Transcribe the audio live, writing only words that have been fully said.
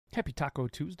Happy Taco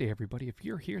Tuesday, everybody. If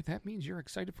you're here, that means you're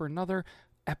excited for another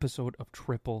episode of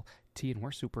Triple T, and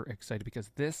we're super excited because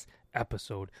this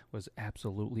episode was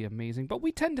absolutely amazing, but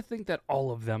we tend to think that all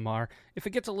of them are. If it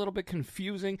gets a little bit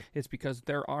confusing, it's because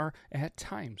there are at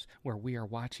times where we are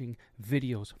watching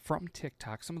videos from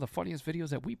TikTok, some of the funniest videos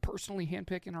that we personally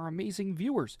handpick and our amazing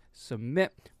viewers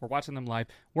submit. We're watching them live,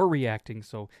 we're reacting,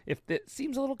 so if it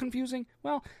seems a little confusing,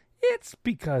 well, it's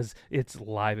because it's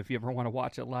live. If you ever want to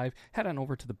watch it live, head on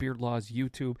over to the Beard Laws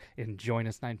YouTube and join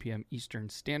us 9 p.m. Eastern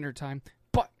Standard Time.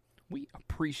 But we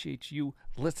appreciate you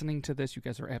listening to this. You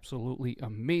guys are absolutely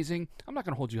amazing. I'm not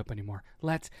going to hold you up anymore.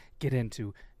 Let's get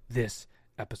into this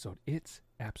episode. It's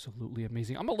absolutely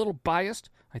amazing. I'm a little biased.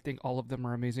 I think all of them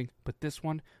are amazing. But this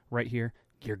one right here,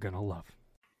 you're going to love.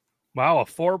 Wow, a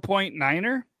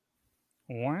 4.9er?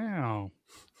 Wow.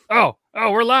 Oh,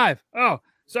 we're live. Oh.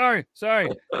 Sorry.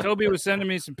 Toby was sending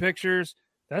me some pictures.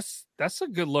 That's a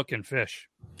good looking fish.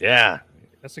 Yeah,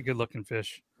 that's a good looking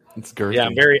fish. It's girthy. Yeah,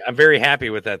 I'm very happy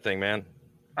with that thing, man.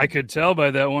 I could tell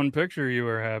by that one picture you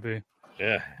were happy.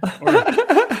 Yeah.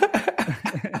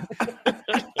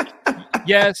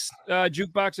 Yes,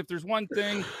 Jukebox. If there's one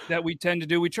thing that we tend to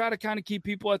do, we try to kind of keep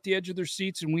people at the edge of their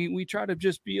seats, and we try to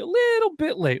just be a little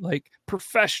bit late, like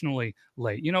professionally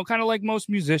late. You know, kind of like most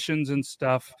musicians and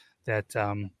stuff. That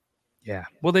Yeah.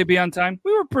 Will they be on time?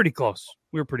 We were pretty close.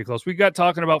 We got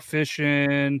talking about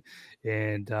fishing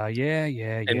and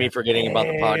yeah. And me forgetting about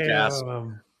the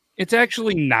podcast. It's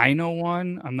actually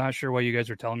 9:01. I'm not sure why you guys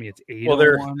are telling me it's 8:01. Well,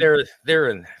 they're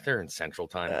in Central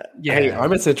Time. Yeah. Hey,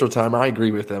 I'm in Central Time. I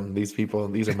agree with them. These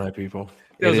are my people.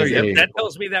 That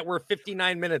tells me that we're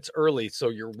 59 minutes early, so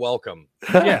you're welcome.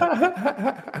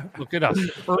 Yeah. Look at us.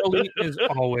 Early as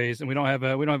always, and we don't have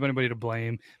anybody to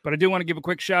blame. But I do want to give a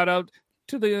quick shout out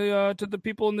to the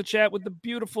people in the chat with the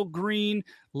beautiful green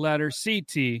letter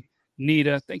CT.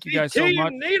 Nita, thank you guys so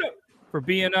much for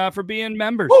being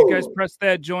members. Woo! You guys press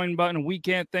that join button. We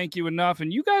can't thank you enough.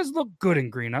 And you guys look good in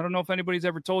green. I don't know if anybody's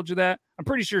ever told you that. I'm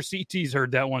pretty sure CT's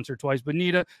heard that once or twice. But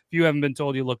Nita, if you haven't been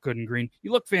told you look good in green,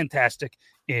 you look fantastic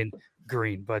in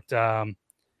green. But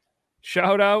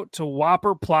shout out to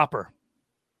Whopper Plopper.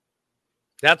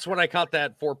 That's what I caught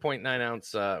that 4.9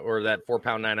 ounce or that 4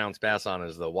 pound 9 ounce bass on,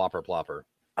 is the Whopper Plopper.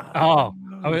 Oh,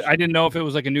 I didn't know if it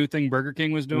was like a new thing Burger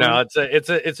King was doing. No, it's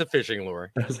a fishing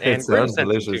lure. And Grim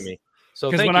sent it to me. So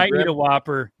because when I eat a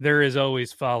Whopper, there is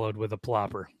always followed with a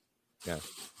plopper. Yeah,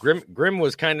 Grim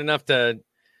was kind enough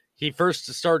he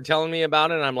first started telling me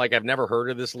about it. And I'm like, I've never heard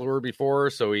of this lure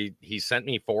before. So he sent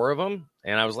me 4 of them,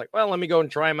 and I was like, well, let me go and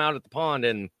try them out at the pond.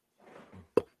 And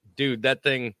dude, that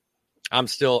thing, I'm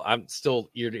still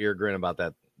ear to ear grin about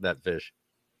that fish.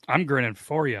 I'm grinning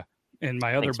for you, and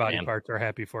my other body man. Parts are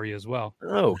happy for you as well.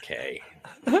 Okay.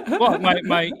 Well,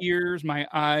 my ears, my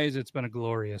eyes, it's been a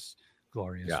glorious.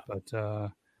 Yeah. But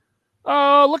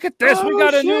look at this. We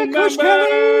got a new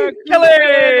member.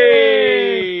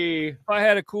 Kelly! If I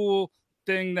had a cool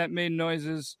thing that made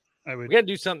noises, we gotta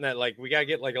do something that we gotta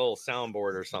get like a little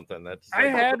soundboard or something. I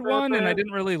had one and I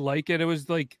didn't really like it. It was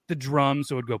like the drum,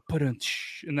 so it would go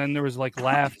put-unch, and then there was like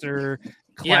laughter,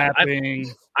 clapping.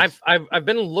 Yeah, I've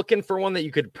been looking for one that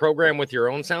you could program with your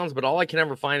own sounds, but all I can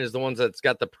ever find is the ones that's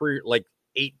got the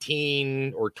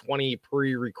 18 or 20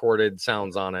 pre-recorded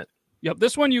sounds on it. Yep,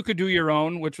 this one you could do your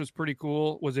own, which was pretty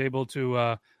cool. Was able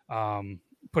to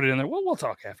put it in there. Well, we'll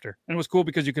talk after, and it was cool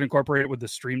because you could incorporate it with the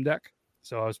Stream Deck.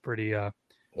 So I was pretty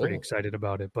excited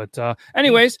about it. But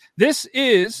anyways, this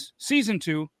is season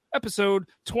 2, episode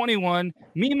 21,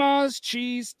 Mima's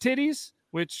Cheese Titties,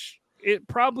 which it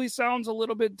probably sounds a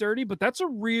little bit dirty, but that's a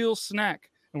real snack,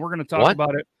 and we're going to talk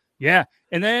about it. Yeah,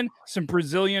 and then some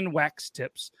Brazilian wax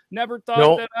tips. Never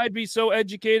thought that I'd be so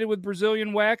educated with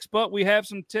Brazilian wax, but we have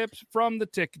some tips from the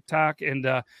TikTok, and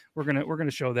we're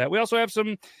gonna show that. We also have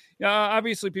some.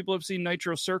 Obviously, people have seen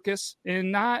Nitro Circus,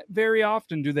 and not very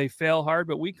often do they fail hard,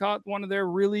 but we caught one of their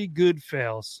really good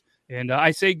fails, and I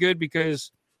say good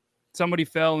because somebody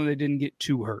fell and they didn't get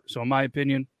too hurt. So, in my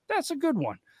opinion, that's a good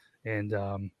one. And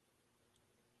do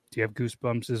you have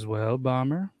goosebumps as well,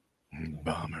 Bomber?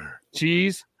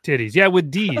 Cheese titties, yeah,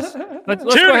 with D's. Let's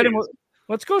go ahead and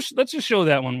let's just show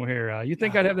that one here. You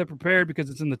think I'd have that prepared because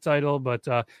it's in the title, but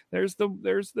there's the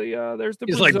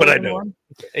He's like, but I don't.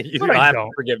 You don't have to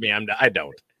forgive me. I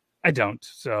don't.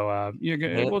 So you're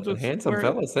gonna we'll just handsome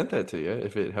fella sent that to you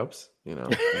if it helps. You know.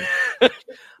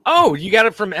 Oh, you got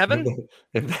it from Evan.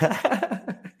 There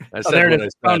it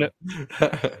is. Found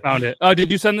it. Oh, did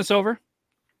you send this over?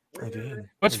 I did.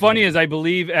 What's funny is I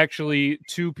believe actually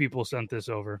 2 people sent this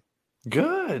over.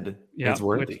 Good. Yeah, it's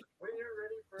worthy.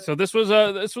 So this was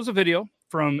a video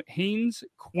from Haynes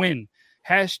Quinn,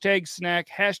 Hashtag snack,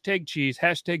 hashtag cheese,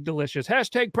 hashtag delicious,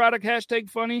 hashtag product, hashtag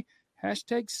funny,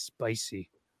 hashtag spicy.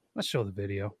 Let's show the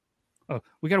video. Oh,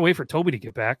 we got to wait for Toby to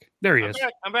get back. There he is.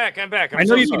 I'm back. I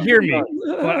know you can hear me,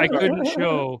 but I couldn't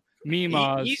show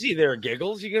Mima's. Easy there,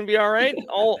 Giggles. You gonna be all right?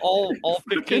 All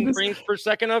 15 frames per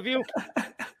second of you.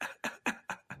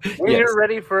 When you're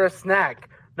ready for a snack,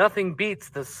 nothing beats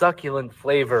the succulent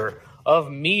flavor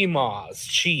of Mima's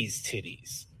cheese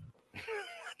titties.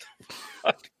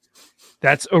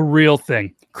 That's a real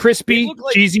thing. Crispy,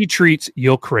 cheesy treats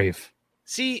you'll crave.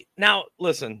 See, now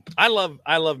listen, I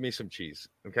love me some cheese,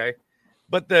 okay?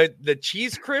 But the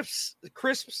cheese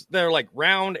crisps, they're like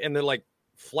round and they're like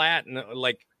flat and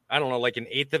like, I don't know, like an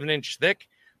eighth of an inch thick.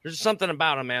 There's something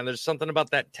about them, man. There's something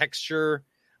about that texture.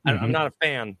 I'm not a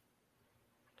fan.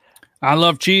 I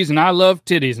love cheese and I love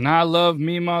titties and I love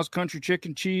Mima's Country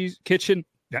Chicken Cheese Kitchen.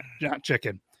 Not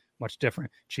chicken, much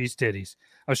different. Cheese titties.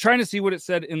 I was trying to see what it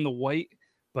said in the white,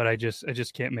 but I just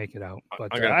can't make it out.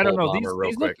 But I don't know.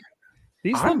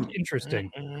 These look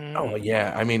interesting. Oh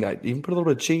yeah, I mean, I even put a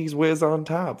little cheese whiz on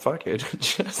top. Fuck it,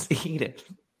 just eat it.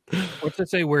 What's it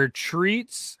say? Where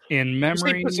treats in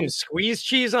memory. Put some squeezed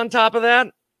cheese on top of that.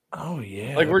 Oh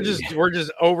yeah, like we're just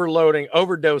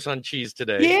overdose on cheese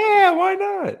today. Yeah, why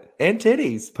not? And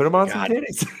titties. Put them on some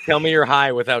titties. Tell me you're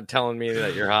high without telling me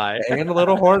that you're high. And a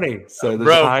little horny. So there's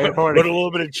bro, high and horny. Put a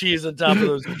little bit of cheese on top of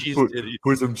those cheese titties.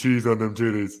 Put some cheese on them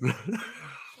titties.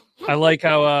 I like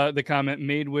how the comment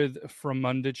made with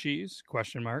Fromunda cheese ?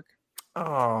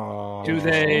 Oh, do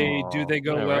they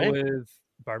go well with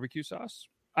barbecue sauce?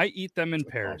 I eat them in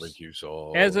pairs. Barbecue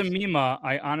sauce. As a Mima,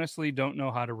 I honestly don't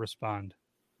know how to respond.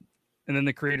 And then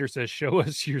the creator says, "Show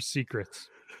us your secrets."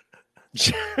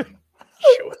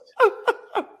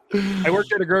 I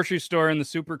worked at a grocery store and the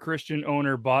super Christian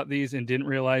owner bought these and didn't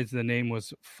realize the name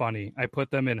was funny. I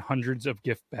put them in hundreds of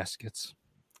gift baskets.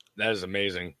 That is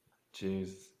amazing.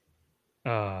 Jeez.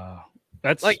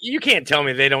 That's like, you can't tell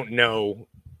me they don't know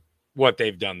what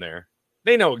they've done there.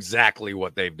 They know exactly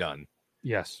what they've done.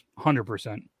 Yes,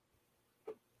 100%.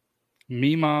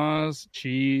 Mima's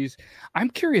cheese. I'm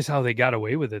curious how they got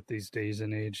away with it these days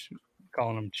and age,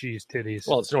 calling them cheese titties.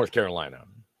 Well, it's North Carolina.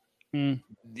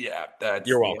 Yeah,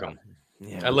 you're welcome.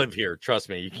 Yeah. I live here. Trust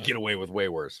me, you can get away with way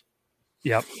worse.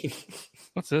 Yep.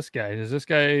 What's this guy? Is this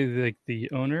guy like the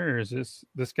owner, or is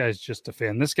this guy's just a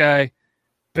fan? This guy,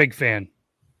 big fan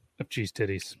of cheese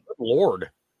titties.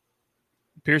 Lord.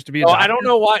 Appears to be. I don't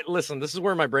know why. Listen, this is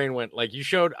where my brain went. Like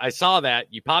I saw that,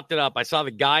 you popped it up. I saw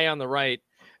the guy on the right.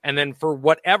 And then for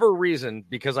whatever reason,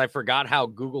 because I forgot how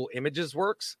Google Images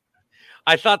works,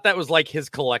 I thought that was like his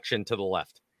collection to the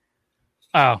left.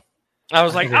 Oh. I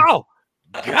was like, oh,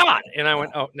 God. And I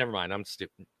went, oh, never mind. I'm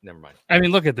stupid. Never mind. I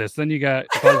mean, look at this. Then you got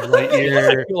Buzz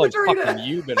Lightyear. I feel like fucking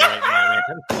Euban right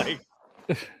now, man.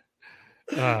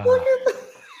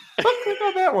 Look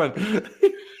at that one.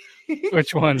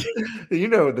 Which one? You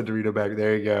know the Dorito bag.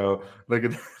 There you go. Look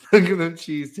at them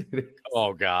cheese titties.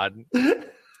 Oh, God.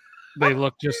 They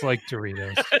look just like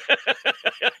Doritos.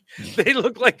 They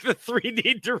look like the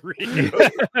 3D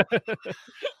Doritos.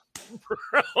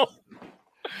 Bro.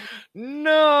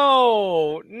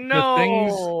 No. The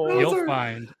things you'll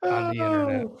find on the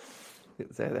internet.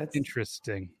 That's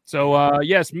interesting. So,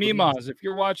 yes, Mimas, if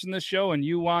you're watching this show and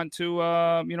you want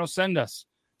to, send us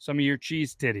some of your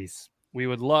cheese titties, we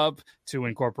would love to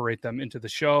incorporate them into the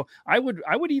show. I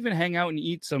would even hang out and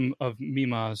eat some of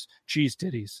Mima's cheese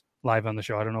titties live on the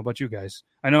show. I don't know about you guys.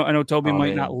 I know Toby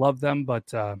might not love them,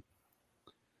 but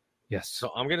yes.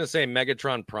 So I'm gonna say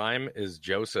Megatron Prime is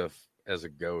Joseph as a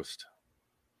ghost.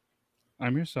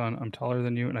 I'm your son. I'm taller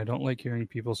than you, and I don't like hearing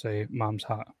people say mom's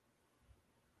hot.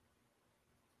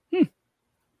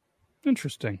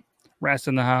 Interesting. Rats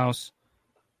in the house.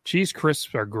 Cheese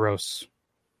crisps are gross.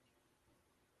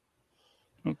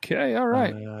 Okay, all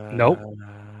right. Nope.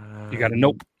 You got a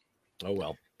nope. Oh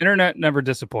well. Internet never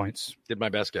disappoints. Did my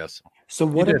best guess. So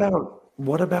what about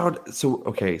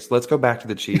okay, so let's go back to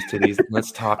the cheese titties.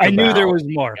 Let's talk I knew there was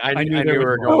more. I knew there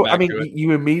was more. I mean,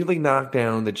 you immediately knocked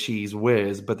down the cheese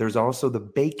whiz, but there's also the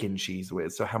bacon cheese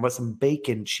whiz. So how about some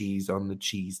bacon cheese on the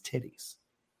cheese titties?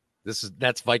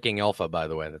 That's Viking Alpha, by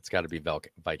the way. That's got to be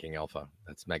Viking Alpha.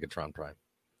 That's Megatron Prime.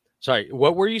 Sorry,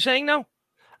 what were you saying now?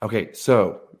 Okay,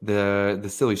 so the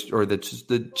silly or the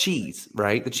cheese,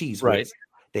 right? The cheese whiz. Right.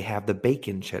 They have the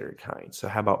bacon cheddar kind. So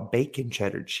how about bacon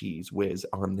cheddar cheese whiz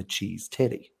on the cheese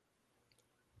titty?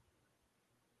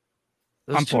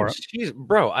 I'm for it. Cheese.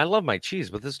 Bro, I love my cheese,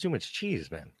 but there's too much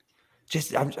cheese, man.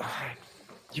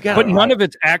 But none of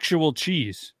it's actual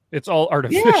cheese. It's all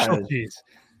artificial cheese.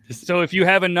 So if you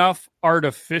have enough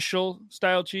artificial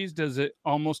style cheese, does it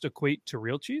almost equate to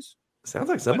real cheese? Sounds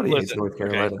like somebody hates North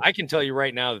Carolina. I can tell you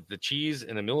right now that the cheese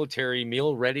in a military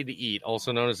meal ready to eat,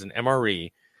 also known as an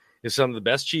MRE, is some of the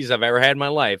best cheese I've ever had in my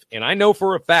life. And I know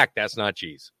for a fact that's not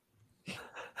cheese.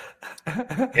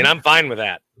 And I'm fine with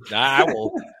that.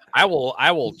 I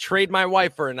will trade my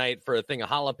wife for a night for a thing of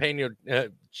jalapeno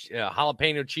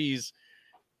cheese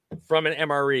from an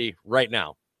MRE right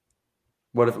now.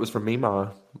 What if it was from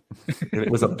Mima and it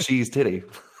was a cheese titty?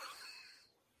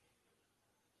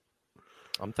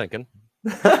 I'm thinking.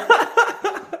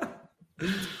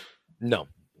 No.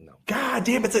 God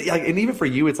damn, and even for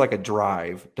you, it's like a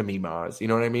drive to Mima's. You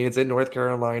know what I mean? It's in North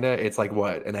Carolina. It's like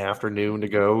what, an afternoon to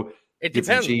go. It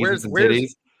depends.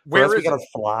 Where we gotta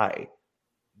fly?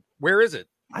 Where is it?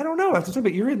 I don't know.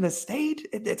 But you're in the state.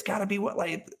 It's got to be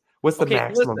what's the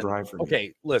maximum drive for you?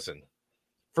 Okay, listen.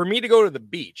 For me to go to the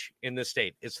beach in this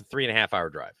state, it's a 3.5-hour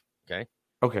drive.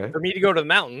 Okay. For me to go to the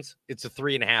mountains, it's a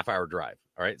 3.5-hour drive.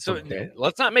 All right. So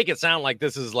let's not make it sound like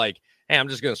this is like, hey, I'm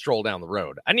just going to stroll down the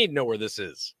road. I need to know where this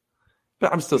is.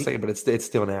 But I'm still saying, but it's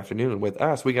still an afternoon. With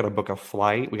us, we got to book a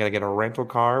flight. We got to get a rental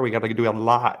car. We got to do a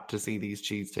lot to see these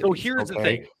cheese titties. So here's the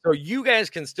thing. So you guys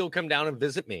can still come down and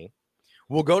visit me.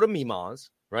 We'll go to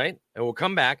Mima's, right? And we'll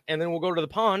come back, and then we'll go to the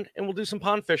pond, and we'll do some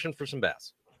pond fishing for some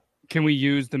bass. Can we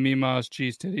use the Mima's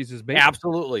cheese titties as bait?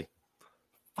 Absolutely.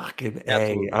 Fucking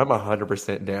A. I'm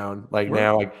 100% down.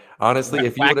 Now, honestly,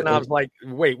 if you would have like,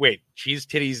 wait, cheese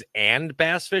titties and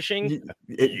bass fishing?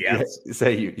 Yes.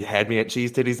 Say you had me at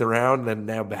cheese titties around, and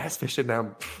now bass fishing.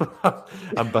 Now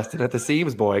I'm busting at the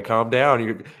seams, boy. Calm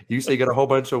down. You say you got a whole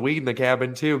bunch of weed in the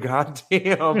cabin too. God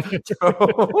damn.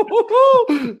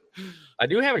 I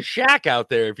do have a shack out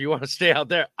there if you want to stay out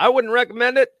there. I wouldn't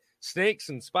recommend it. Snakes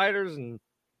and spiders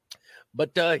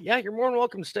but you're more than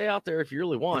welcome to stay out there if you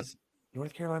really want. Is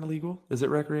North Carolina legal? Is it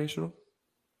recreational?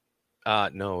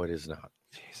 No, it is not.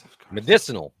 Jesus Christ.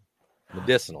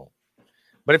 Medicinal.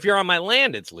 But if you're on my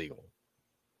land, it's legal.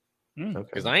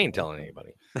 Because I ain't telling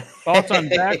anybody. Thoughts on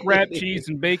back wrap cheese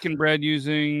and bacon bread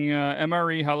using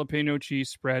MRE jalapeno cheese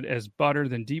spread as butter,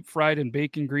 then deep fried in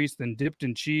bacon grease, then dipped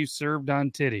in cheese, served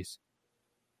on titties.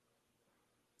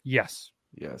 Yes.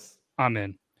 I'm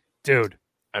in. Dude.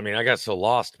 I mean, I got so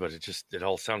lost, but it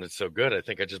all sounded so good. I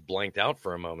think I just blanked out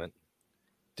for a moment.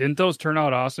 Didn't those turn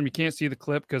out awesome? You can't see the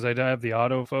clip because I have the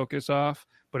autofocus off,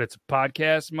 but it's a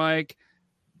podcast mic.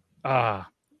 We're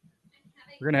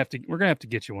gonna have to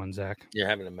get you one, Zach. You're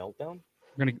having a meltdown?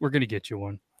 We're gonna get you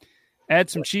one. Add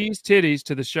some cheese titties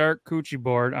to the shark coochie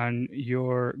board on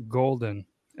your golden.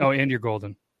 Oh, and your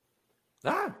golden.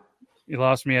 You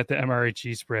lost me at the MRE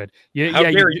cheese spread. How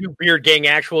dare you, Beard Gang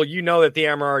Actual? You know that the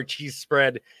MRE cheese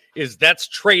spread that's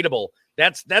tradable.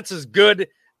 That's as good.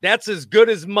 That's as good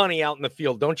as money out in the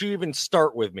field. Don't you even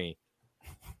start with me.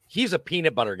 He's a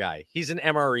peanut butter guy. He's an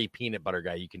MRE peanut butter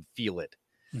guy. You can feel it.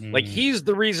 Like he's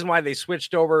the reason why they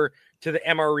switched over to the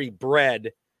MRE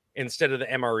bread instead of the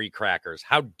MRE crackers.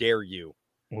 How dare you?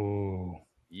 Ooh.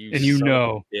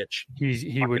 Bitch. He's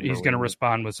going to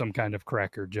respond with some kind of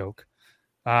cracker joke.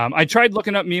 I tried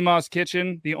looking up Mima's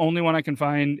Kitchen. The only one I can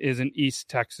find is in East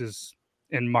Texas,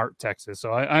 in Mart, Texas.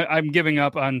 So I'm giving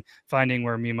up on finding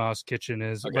where Mima's Kitchen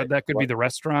is, but that could be the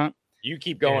restaurant. You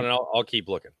keep going, and I'll keep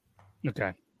looking.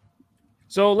 Okay.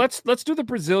 So let's do the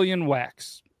Brazilian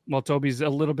wax. Well, Toby's a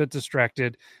little bit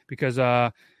distracted because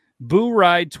Boo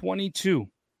Ride 22.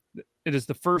 It is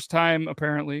the first time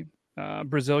apparently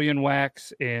Brazilian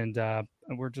wax, and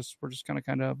we're just gonna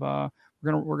we're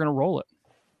gonna roll it.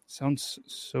 Sounds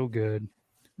so good.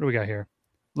 What do we got here?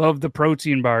 Love the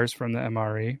protein bars from the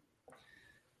MRE.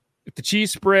 If the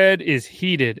cheese spread is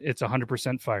heated, it's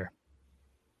 100% fire.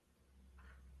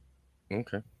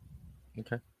 Okay.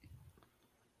 You're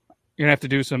gonna have to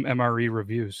do some MRE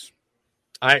reviews.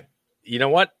 You know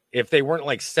what? If they weren't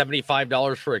like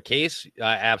 $75 for a case,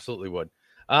 I absolutely would.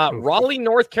 Raleigh,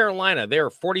 North Carolina. They are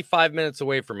 45 minutes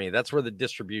away from me. That's where the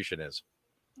distribution is.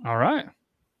 All right.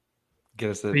 Get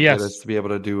us to be able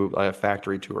to do a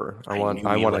factory tour. I want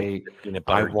it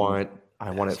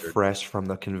fresh from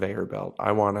the conveyor belt.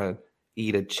 I want to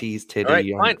eat a cheese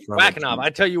titty. All right, fine. Backing off. I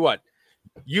tell you what,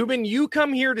 you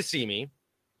come here to see me,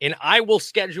 and I will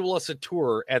schedule us a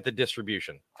tour at the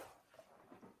distribution.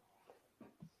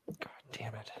 God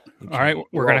damn it! All right,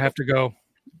 we're gonna have to go.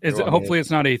 Hopefully it's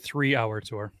not a 3-hour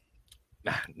tour.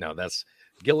 No, that's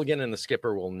Gilligan and the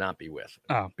skipper will not be with.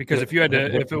 Oh, because if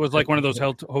it was like one of those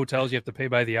hotels, you have to pay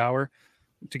by the hour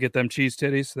to get them cheese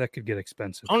titties. That could get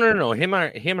expensive. Oh no! Him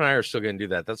and I are still going to do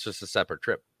that. That's just a separate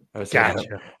trip.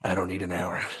 Gotcha. I don't need an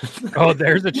hour. Oh,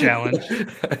 there's a challenge.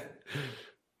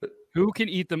 Who can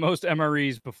eat the most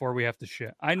MREs before we have to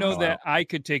shit? I know that I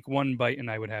could take one bite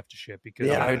and I would have to shit because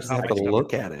I just have to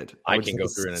look at it. I can go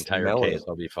through an entire case.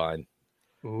 I'll be fine.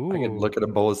 Ooh. I can look at a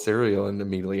bowl of cereal and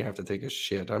immediately have to take a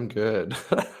shit. I'm good.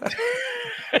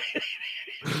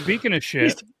 Speaking of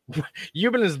shit,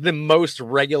 Euban is the most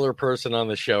regular person on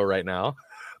the show right now.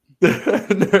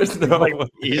 There's no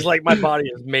he's like my body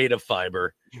is made of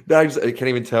fiber. I can't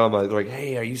even tell. I'm like,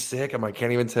 hey, are you sick? I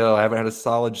can't even tell. I haven't had a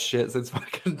solid shit since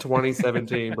fucking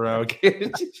 2017, bro.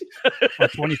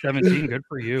 2017, good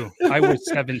for you. I was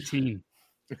 17.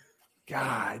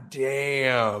 God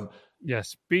damn. Yeah,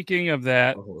 speaking of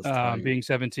that, being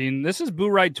 17, this is Boo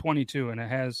Ride 22, and it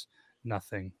has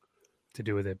nothing to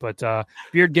do with it. But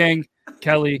Beard Gang,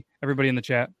 Kelly, everybody in the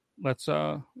chat, let's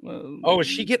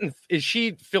is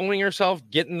she filming herself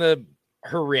getting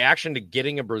her reaction to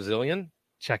getting a Brazilian?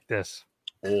 Check this.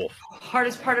 Oh.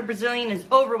 Hardest part of Brazilian is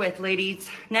over with, ladies.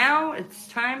 Now it's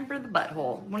time for the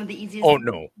butthole. One of the easiest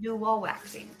to do while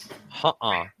waxing.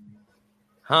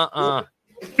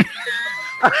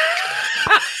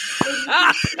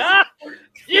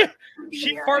 Yeah,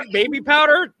 she fart baby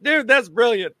powder? Dude, that's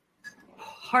brilliant.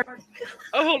 Hard.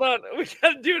 Oh, hold on. We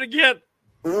gotta do it again.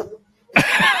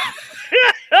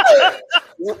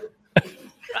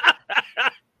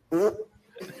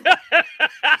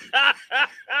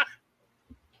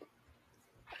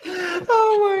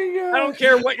 Oh my god! I don't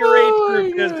care what your age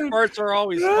group is. Farts are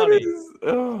always funny.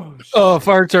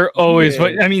 Farts are always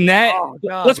funny. I mean that.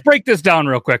 Let's break this down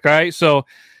real quick. All right, so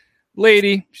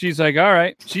lady, she's like, all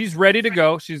right, she's ready to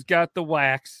go. She's got the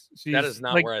wax. That is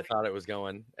not where I thought it was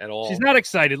going at all. She's not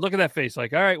excited. Look at that face.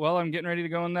 Like, all right, well, I'm getting ready to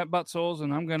go in that butt soles,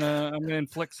 and I'm gonna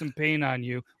inflict some pain on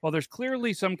you. Well, there's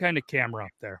clearly some kind of camera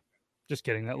up there. Just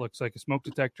kidding. That looks like a smoke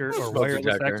detector or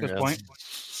wireless access point.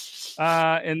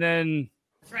 And then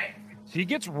That's right. she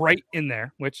gets right in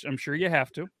there, which I'm sure you have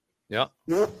to. Yeah.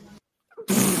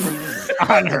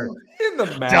 On her. In the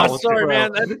mouth. I'm sorry,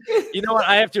 man. You know what?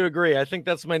 I have to agree. I think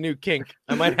that's my new kink.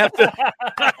 I might have to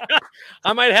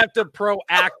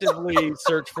proactively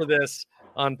search for this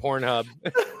on Pornhub.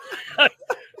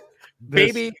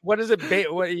 Baby, what is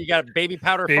it? What you got? Baby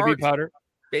powder farts?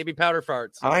 Baby powder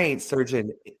farts. I ain't searching.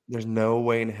 There's no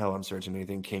way in hell I'm searching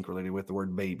anything kink related with the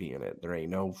word baby in it. There ain't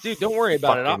no. Dude, don't worry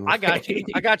about it. I got you.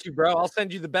 I got you, bro. I'll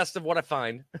send you the best of what I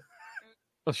find.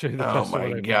 I'll show you the Oh best my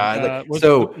one. god! Was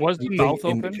the mouth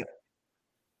open?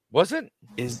 Was it?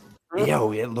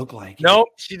 Yo, it looked like no.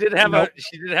 She did have a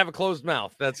closed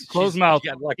mouth. That's closed mouth she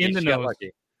got lucky. in the nose.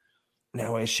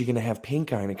 Now, is she going to have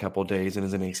pink eye in a couple of days and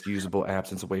is an excusable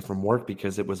absence away from work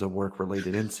because it was a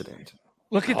work-related incident?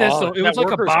 Look at this. Though. It was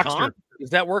like a boxer. Comp? Is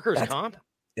that workers' comp?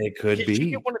 It could be. Did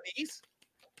you get one of these?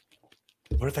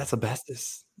 What if that's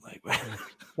asbestos? Like,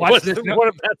 watch this. What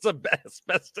if that's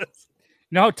asbestos?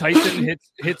 No, Tyson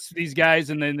hits these guys,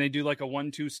 and then they do like a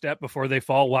 1-2 step before they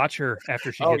fall. Watch her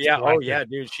after she. Gets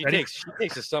Dude. She takes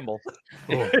a stumble.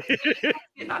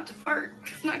 Not to fart.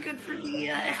 It's not good for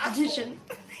the audition.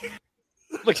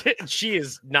 Look, she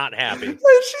is not happy.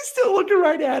 She's still looking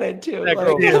right at it too. That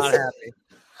girl is not happy.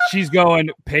 She's going.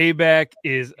 Payback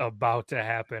is about to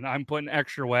happen. I'm putting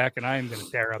extra whack, and I am going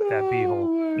to tear up that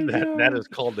beehole. That is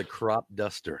called the crop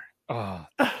duster. Oh,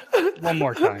 one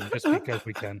more time, just because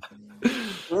we can. I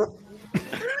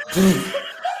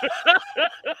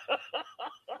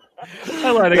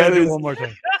lied. I got to do one more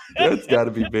time. That's got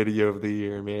to be video of the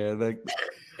year, man.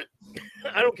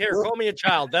 I don't care. Call me a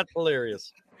child. That's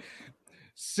hilarious.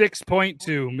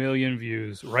 6.2 million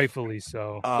views, rightfully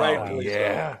so. Oh, rightfully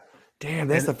yeah. So. Damn,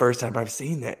 that's the first time I've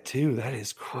seen that too. That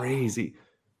is crazy.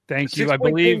 Thank you. I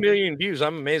believe 6.2 million views.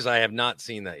 I'm amazed I have not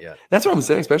seen that yet. That's what I'm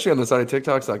saying, especially on the side of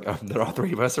TikTok's like that all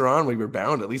three of us are on. We were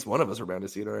bound, at least one of us were bound to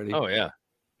see it already. Oh yeah.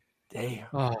 Damn.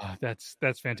 Oh, that's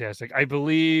fantastic. I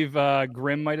believe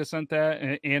Grim might have sent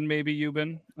that, and maybe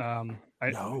Euban. I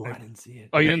didn't see it.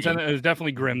 Oh, you didn't send it? It was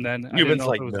definitely Grim then. Euban's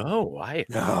like,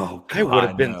 I would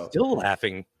have been still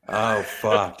laughing. Oh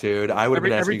fuck, dude! I would have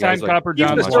been every asking time Copper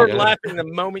John would start laughing the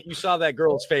moment you saw that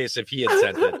girl's face if he had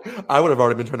sent it. I would have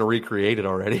already been trying to recreate it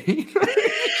already.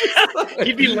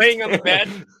 He'd be laying on the bed.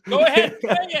 Go ahead,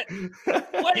 play it.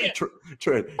 Play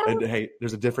it. And hey,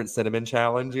 there's a different cinnamon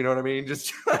challenge. You know what I mean?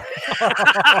 Just.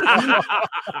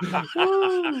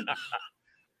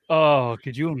 Oh,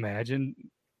 could you imagine?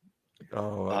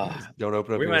 Oh, don't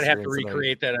open up. We might have to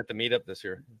recreate that at the meetup this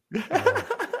year.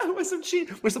 With some cheese,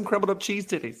 with some crumbled up cheese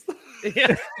titties.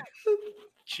 Yeah.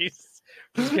 Jeez.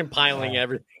 Just compiling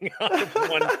everything on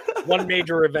one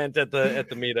major event at the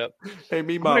meetup. Hey,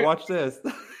 Mima, watch this.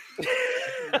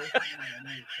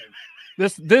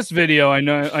 This video I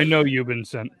know Euban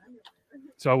sent.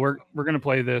 So we're gonna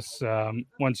play this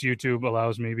once YouTube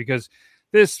allows me, because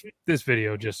this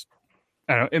video just,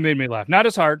 I don't know, it made me laugh. Not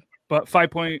as hard, but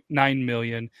 5.9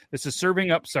 million. This is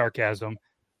Serving Up Sarcasm.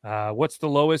 What's the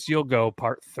lowest you'll go?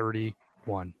 Part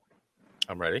 31.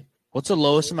 I'm ready. What's the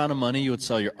lowest amount of money you would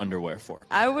sell your underwear for?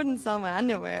 I wouldn't sell my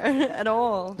underwear at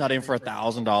all. Not even for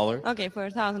 $1,000. Okay, for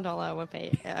 $1,000, I would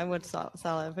pay. I would sell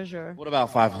it for sure. What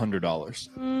about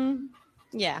 $500?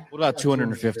 Yeah. What about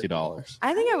 $250?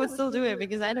 I think I would still do it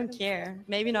because I don't care.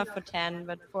 Maybe not for 10,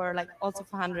 but for like also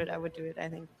for 100, I would do it. I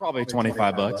think Probably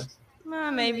 $25.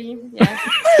 maybe. Yeah.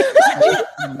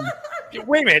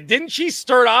 Wait a minute. Didn't she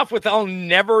start off with "I'll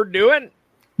never do it"?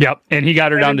 Yep, and he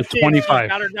got her down to 25.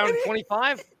 Got her down to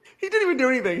 25. He didn't even do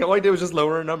anything. All I did was just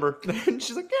lower her number.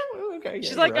 She's like, yeah, well, okay.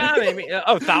 She's yeah, like, right. maybe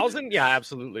 1,000. Yeah,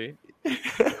 absolutely.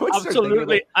 What's her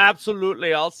thing?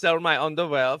 Absolutely. I'll sell my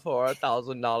underwear for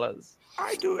 $1,000.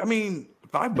 I do. I mean,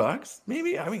 $5,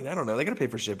 maybe. I mean, I don't know. They gotta pay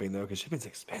for shipping though, because shipping's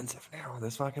expensive now in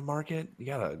this fucking market. You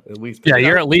gotta at least. Yeah,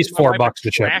 you're at least $4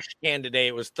 to ship. Trash can today.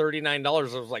 It was $39.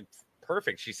 I was like,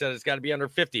 perfect. She said it's got to be under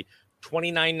 50.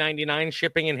 $29.99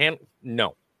 shipping and hand.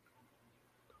 No,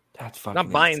 That's fucking. I'm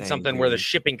not buying insane, something dude. where the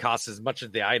shipping costs as much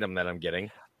as the item that I'm getting.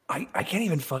 I can't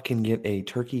even fucking get a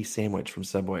turkey sandwich from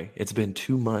Subway. It's been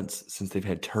 2 months since they've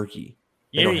had turkey.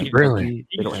 They Yeah, don't you have really? turkey. You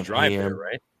They can don't just have drive there, ham.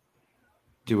 right?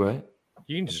 Do what?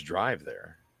 You can just drive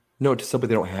there. No, to Subway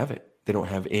they don't have it. They don't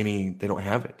have any. They don't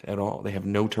have it at all. They have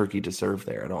no turkey to serve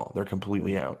there at all. They're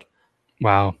completely out.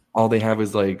 Wow. All they have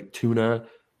is like tuna,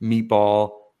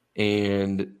 meatball,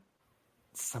 and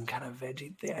some kind of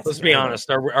veggie thing. Let's be honest.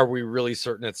 Are we really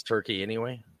certain it's turkey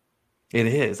anyway? It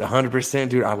is 100%,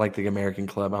 dude. I like the American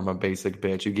Club. I'm a basic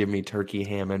bitch. You give me turkey,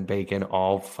 ham, and bacon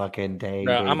all fucking day.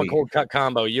 No, I'm a baby. cold cut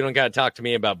combo. You don't got to talk to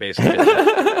me about basic.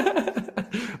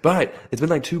 Bitches. But it's been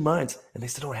like 2 months and they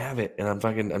still don't have it. And I'm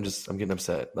getting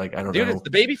upset. Like, I don't Dude, know. it's the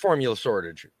baby formula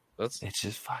shortage. That's It's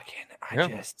just fucking,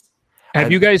 Yeah.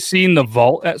 Have you guys seen the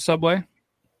vault at Subway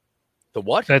the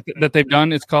what? that they've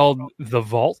done? It's called the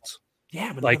Vault.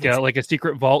 yeah, but Like a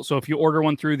secret vault. So if you order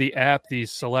one through the app,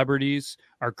 these celebrities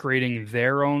are creating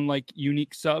their own like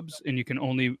unique subs, and you can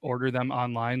only order them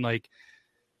online. Like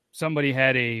somebody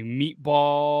had a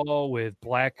meatball with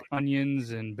black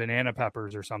onions and banana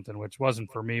peppers or something, which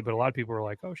wasn't for me, but a lot of people were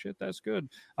like, "Oh shit, that's good."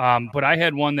 But I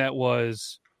had one that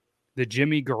was the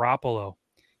Jimmy Garoppolo,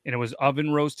 and it was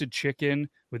oven roasted chicken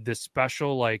with this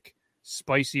special like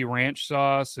spicy ranch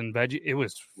sauce and veggie. It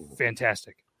was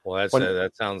fantastic. Well,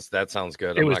 that sounds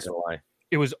good. It I'm was- not gonna lie.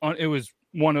 It was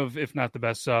one of, if not the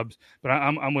best subs. But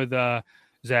I'm with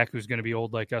Zach, who's going to be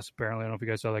old like us. Apparently, I don't know if you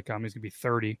guys saw that comment. He's going to be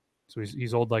 30, so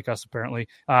he's old like us. Apparently,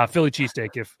 Philly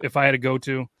cheesesteak. If I had to go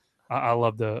to, I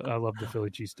love the Philly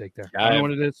cheesesteak there. I don't know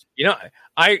what it is. You know,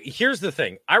 here's the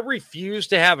thing. I refuse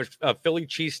to have a Philly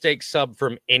cheesesteak sub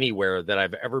from anywhere that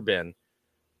I've ever been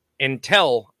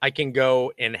until I can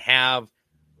go and have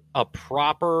a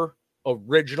proper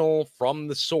original from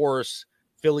the source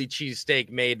Philly cheesesteak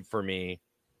made for me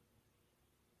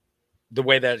the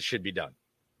way that it should be done,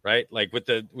 right? Like with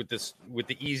the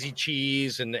easy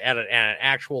cheese and at an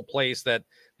actual place that's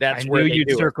I where knew they you'd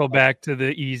do it. circle back to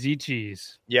the easy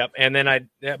cheese. Yep. And then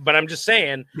but I'm just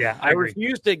saying, Yeah, I agree.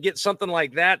 refuse to get something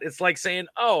like that. It's like saying,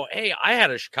 oh, hey, I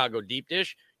had a Chicago deep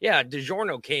dish. Yeah,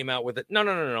 DiGiorno came out with it.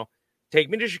 No. Take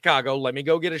me to Chicago. Let me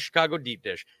go get a Chicago deep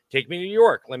dish. Take me to New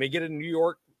York. Let me get a New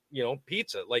York,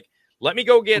 pizza. Like, let me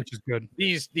go get Which is good.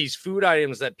 these food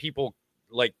items that people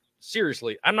like.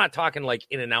 Seriously, I'm not talking like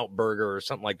In-N-Out burger or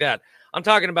something like that. I'm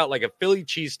talking about like a Philly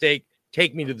cheesesteak.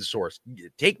 Take me to the source.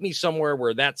 Take me somewhere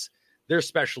where that's their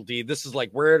specialty. This is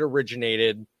like where it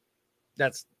originated.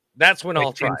 That's when I'll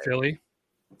Like try in it. Philly.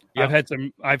 Yep.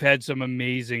 I've had some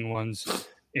amazing ones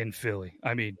in Philly.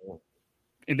 I mean,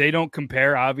 and they don't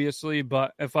compare obviously,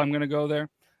 but if I'm gonna go there,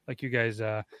 like you guys,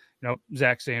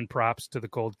 Zach saying props to the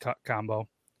cold cut combo,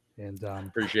 and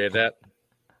Appreciate that.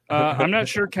 I'm not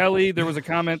sure, Kelly. There was a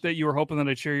comment that you were hoping that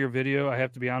I'd share your video. I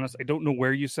have to be honest, I don't know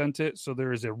where you sent it, so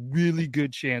there is a really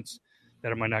good chance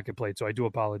that it might not get played. So I do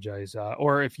apologize.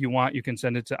 Or if you want, you can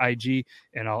send it to IG,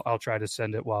 and I'll try to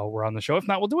send it while we're on the show. If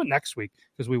not, we'll do it next week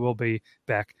because we will be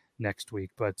back next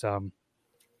week. But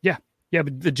yeah.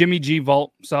 But the Jimmy G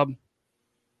Vault sub.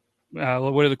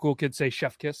 What do the cool kids say?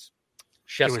 Chef kiss.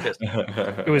 Chef's It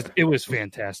was- kiss. It was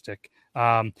fantastic.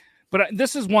 But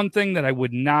this is one thing that I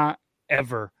would not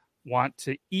ever want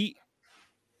to eat,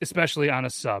 especially on a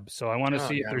sub. So I want to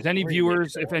see if there's any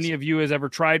viewers, if any of you has ever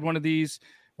tried one of these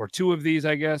or two of these,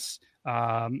 I guess.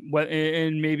 And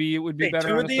maybe it would be Hey, better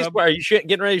two on of a these? sub. Are you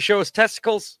getting ready to show us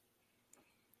testicles?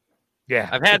 Yeah,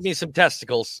 I've had me some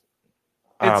testicles.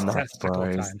 It's I'm not testicle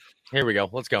surprised. time. Here we go.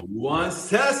 Let's go. One's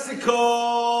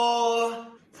testicle.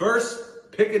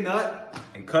 First, pick a nut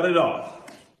and cut it off.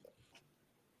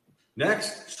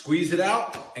 Next, squeeze it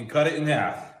out and cut it in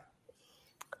half.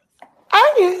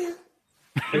 Oh,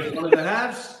 Pick one of the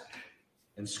halves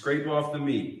and scrape off the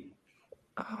meat.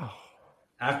 Oh.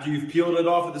 After you've peeled it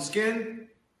off of the skin,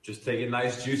 just take a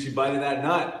nice juicy bite of that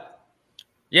nut.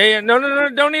 Yeah. No.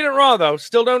 Don't eat it raw, though.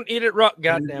 Still don't eat it raw.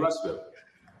 Goddamn.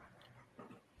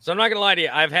 So I'm not going to lie to you.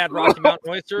 I've had Rocky Mountain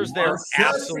oysters. They're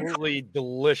absolutely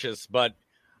delicious. But,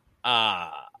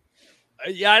 yeah,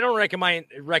 I don't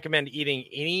recommend eating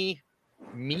any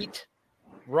meat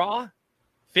raw.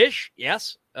 Fish,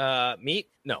 yes. Meat,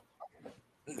 no.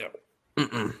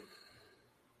 Mm-mm.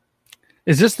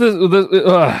 Is this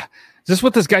is this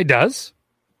what this guy does?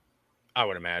 I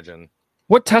would imagine.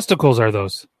 What testicles are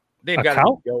those? They've A got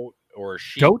cow? a goat or a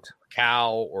sheep, Goat?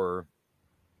 cow, or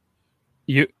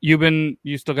You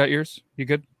still got yours? You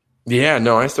good? Yeah,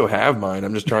 no, I still have mine.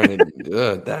 I'm just trying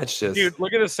to. That's just. dude.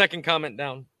 Look at the second comment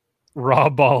down. Raw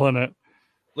ball in it.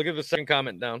 Look at the second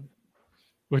comment down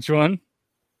Which one?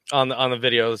 on the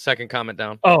video. The second comment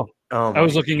down. Oh, Oh, I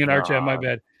was my looking in our chat. My God.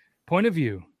 bad. Point of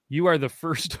view. You are the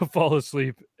first to fall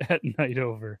asleep at night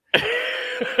over.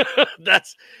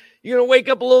 That's you're gonna wake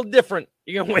up a little different.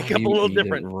 You're gonna wake How up do a you little eat it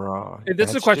different. raw? Hey, this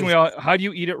is a That's question we just- all. How do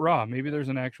you eat it raw? Maybe there's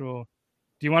an actual.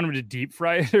 Do you want him to deep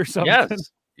fry it or something?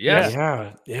 Yes. Yes.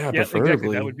 Yeah, Yeah, preferably.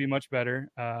 exactly. That would be much better.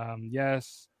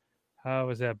 Yes. How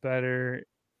is that better?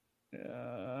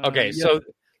 Okay, yeah. so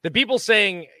the people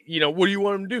saying, what do you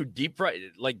want them to do? Deep fry?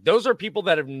 Like those are people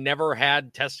that have never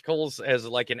had testicles as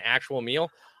like an actual meal.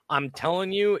 I'm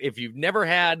telling you, if you've never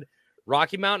had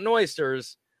Rocky Mountain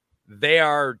oysters, they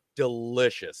are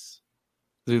delicious.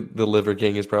 The Liver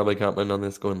King is probably commenting on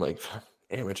this, going like,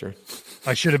 amateur.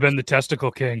 I should have been the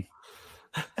testicle king.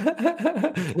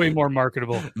 Way more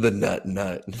marketable. The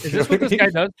nut. Is this what this guy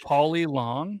does? Paulie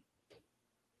Long?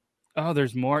 Oh,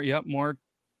 there's more. Yep, more.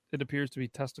 It appears to be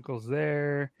testicles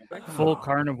there. Full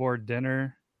carnivore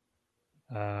dinner.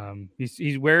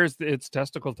 He wears it's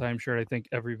testicle time shirt, I think,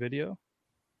 every video.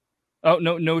 Oh,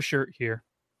 no shirt here.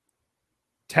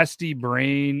 Testy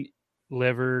brain,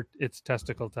 liver, it's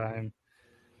testicle time.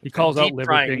 He calls out Deep Liver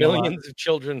frying King a lot. millions of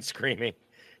children screaming.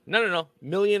 No.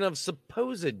 Million of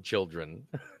supposed children.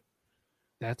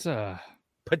 That's a.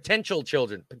 Potential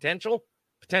children. Potential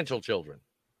children.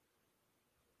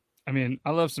 I mean, I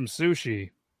love some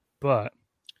sushi, but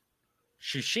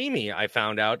Sashimi, I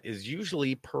found out, is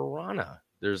usually piranha.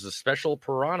 There's a special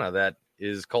piranha that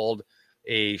is called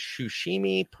a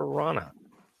sashimi piranha.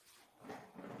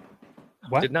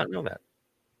 what? Did not know that.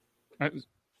 Did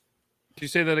you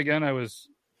say that again? I was.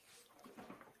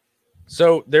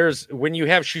 So there's when you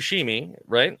have sashimi,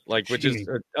 right? Like which is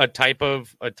a type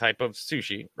of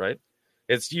sushi, right?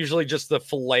 It's usually just the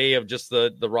fillet of just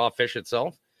the raw fish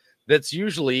itself. That's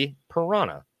usually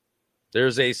piranha. There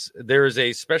is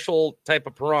a special type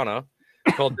of piranha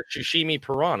called the sashimi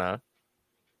piranha,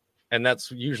 and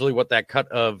that's usually what that cut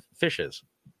of fish is.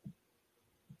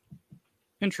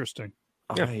 Interesting.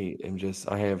 Yeah.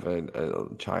 I have a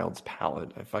child's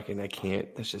palate. I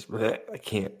can't. That's just, I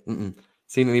can't.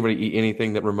 Seeing anybody eat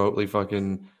anything that remotely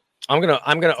fucking. I'm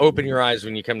gonna open your eyes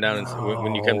when you come down and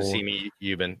when you come to see me,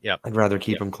 Euban. Yep. I'd rather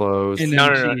keep them closed. And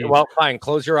No. Well, fine.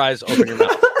 Close your eyes. Open your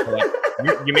mouth.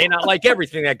 You may not like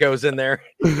everything that goes in there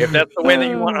if that's the way that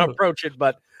you want to approach it,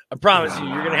 but I promise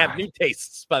you're gonna have new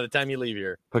tastes by the time you leave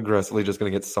here. Progressively just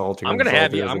going to get salty. I'm gonna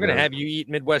have you eat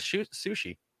Midwest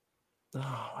sushi.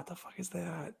 Oh, what the fuck is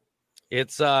that?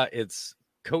 It's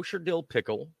kosher dill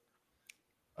pickle,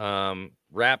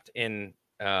 wrapped in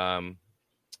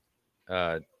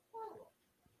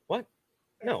what?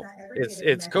 No,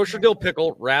 it's kosher dill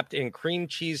pickle wrapped in cream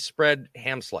cheese spread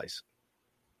ham slice.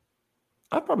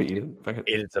 I'd probably eat it.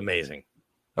 It's amazing.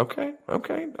 Okay. I'll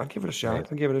give it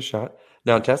a shot.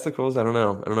 Now testicles, I don't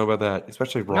know about that,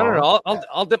 especially raw. No.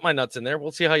 I'll dip my nuts in there.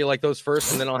 We'll see how you like those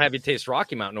first, and then I'll have you taste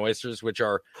Rocky Mountain oysters, which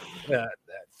are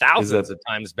thousands of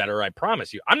times better. I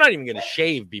promise you. I'm not even going to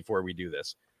shave before we do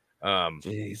this.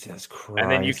 Jesus Christ! And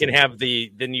then you can have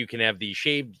the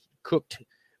shaved, cooked,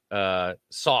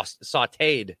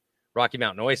 sautéed Rocky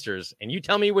Mountain oysters, and you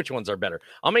tell me which ones are better.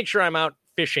 I'll make sure I'm out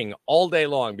fishing all day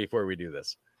long before we do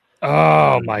this.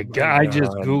 Oh my god! I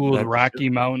just God. googled Rocky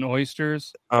Mountain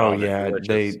oysters. Oh they're yeah,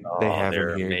 delicious. they have they're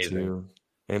them here amazing. too.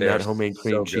 And They're that homemade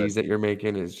cream so cheese good. that you're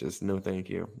making is just no thank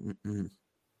you. All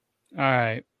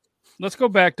right, let's go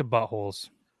back to buttholes.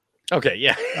 Okay,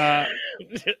 yeah. Uh,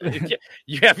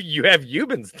 you have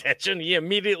Euban's attention. He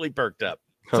immediately perked up.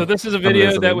 So this is a I'm video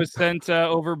that listening. was sent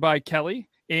over by Kelly,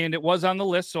 and it was on the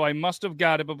list, so I must have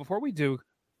got it. But before we do,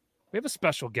 we have a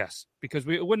special guest because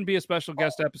it wouldn't be a special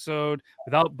guest episode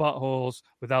without buttholes,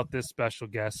 without this special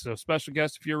guest. So, special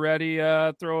guest, if you're ready,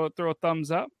 throw a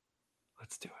thumbs up.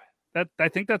 Let's do it. I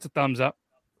think that's a thumbs up.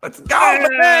 Let's go!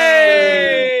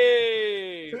 Hey!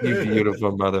 You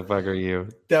beautiful motherfucker, you.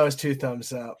 That was 2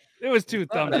 thumbs up. It was 2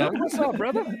 thumbs up. What's up,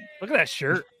 brother? Look at that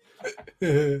shirt.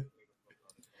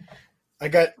 I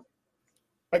got.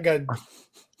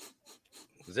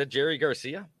 Is that Jerry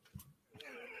Garcia?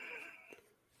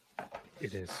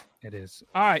 It is.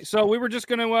 All right. So we were just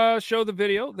going to show the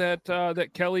video that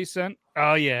Kelly sent.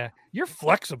 Oh, yeah. You're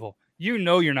flexible. You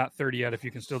know you're not 30 yet if you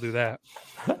can still do that.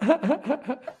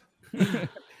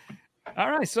 All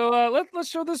right. So let's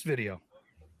show this video.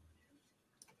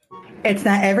 It's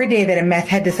not every day that a meth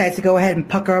head decides to go ahead and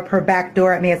pucker up her back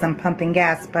door at me as I'm pumping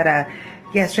gas, but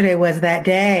yesterday was that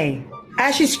day.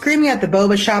 As she's screaming at the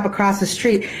boba shop across the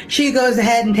street, she goes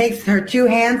ahead and takes her 2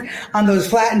 hands on those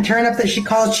flattened turnips that she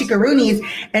calls chickaroonies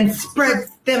and spreads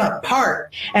them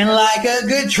apart. And like a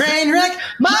good train wreck,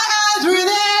 my eyes were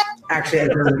there. Actually, I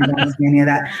really don't see any of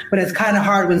that. But it's kind of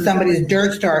hard when somebody's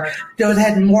dirt star goes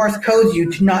ahead and Morse codes you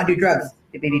to not do drugs.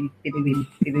 Don't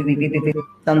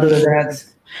do the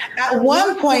drugs. At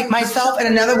one point, myself and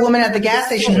another woman at the gas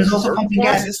station who's also pumping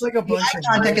gas. It's like a bunch of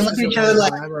contact and look at each other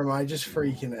like. Am I just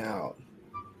freaking out?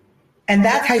 And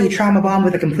that's how you trauma bond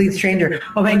with a complete stranger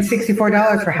while paying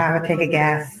 $64 for half a tank of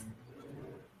gas.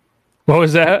 What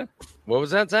was that? What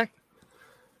was that, Zach?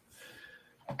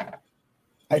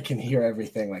 I can hear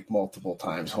everything like multiple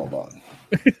times. Hold on.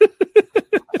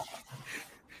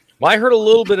 Well, I heard a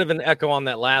little bit of an echo on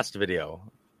that last video.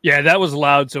 Yeah, that was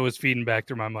loud, so it was feeding back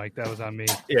through my mic. That was on me.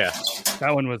 Yeah,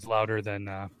 that one was louder than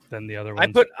the other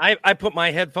one. I put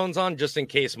my headphones on just in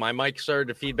case my mic started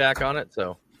to feed back on it.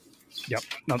 So, yep,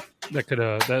 no,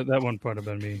 that one would have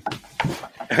been me.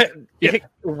 Yep.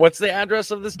 What's the address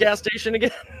of this gas station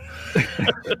again?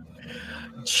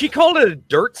 She called it a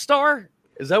dirt star.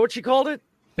 Is that what she called it?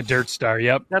 A dirt star,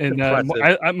 yep. That's and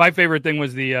my favorite thing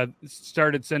was the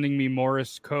started sending me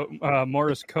Morse code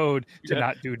to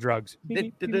not do drugs.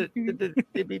 And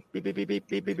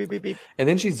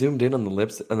then she zoomed in on the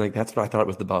lips, and like that's what I thought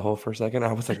was the butthole for a second.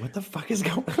 I was like, "What the fuck is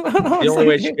going on?" The only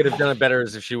way she could have done it better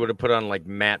is if she would have put on like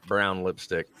matte brown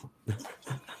lipstick.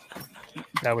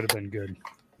 That would have been good.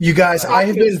 You guys, I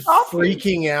have been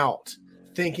freaking out,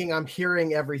 thinking I'm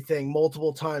hearing everything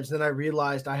multiple times. Then I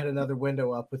realized I had another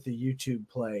window up with the YouTube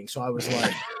playing. So I was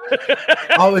like,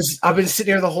 I've been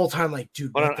sitting here the whole time like,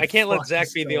 dude. Hold on, I can't let Zach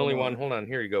be the only one. Hold on,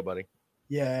 here you go, buddy.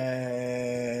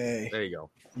 Yay. There you go.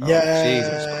 Yeah.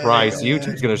 Jesus Christ,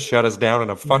 YouTube's gonna shut us down in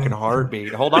a fucking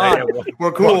heartbeat. Hold on.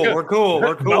 We're cool. We're cool.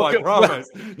 I promise.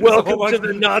 Welcome to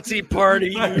the Nazi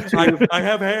party. I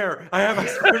have hair. I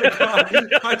swear to God.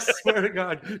 I swear to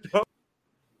God.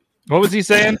 What was he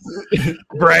saying?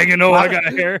 Bragging, I got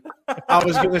hair. I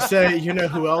was going to say, you know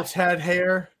who else had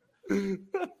hair?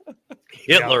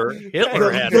 Hitler.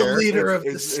 Hitler had the hair. leader of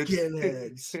the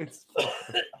skinheads.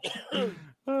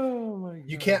 Oh my God.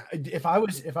 You can't. If I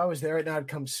was there right now, I'd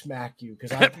come smack you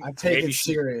because I take it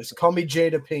serious. Call me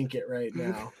Jada Pinkett right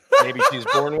now. Maybe she's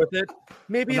born with it.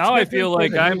 Maybe now I feel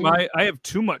like I have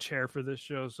too much hair for this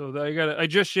show, so I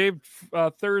just shaved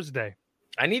Thursday.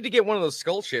 I need to get one of those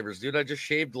skull shavers, dude. I just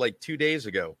shaved like 2 days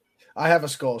ago. I have a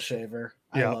skull shaver.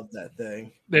 Yeah. I love that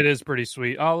thing. It is pretty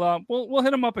sweet. We'll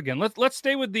hit him up again. Let's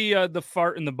stay with the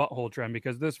fart in the butthole trend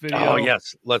because this video. Oh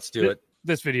yes, let's do it.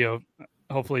 This video.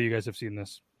 Hopefully, you guys have seen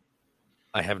this.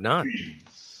 I have not.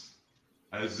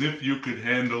 As if you could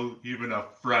handle even a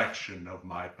fraction of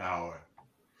my power.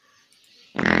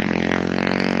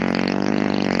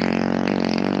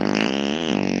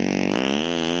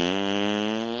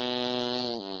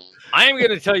 I am going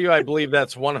to tell you I believe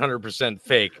that's 100%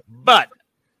 fake, but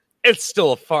it's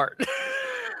still a fart.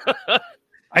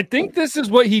 I think this is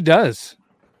what he does.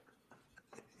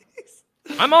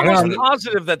 I'm almost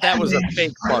positive that was a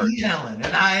fake fart. I'm Helen,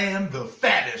 and I am the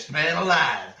fattest man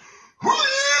alive. The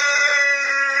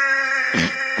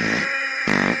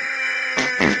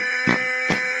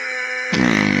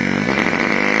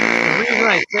reason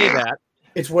I say that,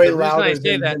 it's way louder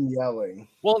than him yelling.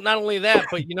 Well, not only that,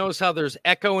 but you notice how there's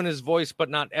echo in his voice, but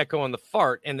not echo in the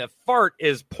fart. And the fart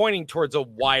is pointing towards a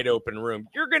wide open room.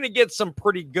 You're going to get some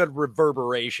pretty good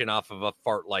reverberation off of a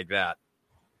fart like that.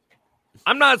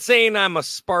 I'm not saying I'm a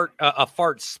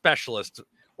fart specialist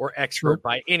or expert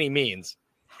by any means.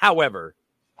 However,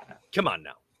 come on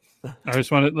now. I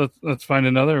just wanted let's find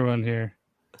another one here.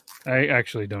 I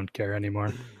actually don't care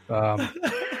anymore.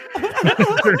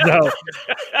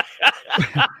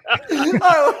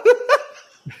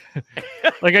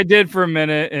 Like I did for a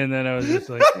minute, and then I was just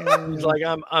like, he's like,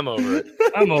 I'm over it.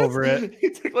 I'm over it. He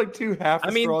took like 2 half.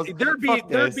 I mean, straws. there'd Fuck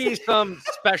be this. some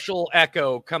special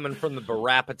echo coming from the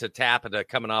barapata tapata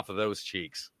coming off of those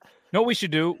cheeks. No, we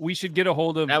should do. We should get a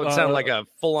hold of. That would sound like a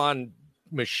full-on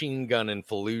machine gun in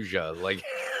Fallujah. Like,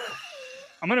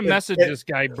 I'm gonna message this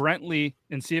guy Brentley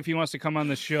and see if he wants to come on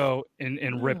the show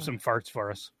and rip some farts for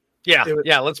us.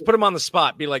 yeah. Let's put him on the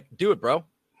spot. Be like, do it, bro.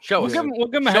 Show us. We'll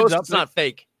give him a Show heads us up. it's not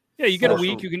fake. Yeah, you get a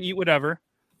week. You can eat whatever.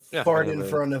 Yeah. Fart in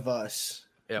front of us.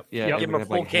 Yep. Yeah, Give we're him a gonna have,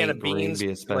 full like, can of Hank Green beans be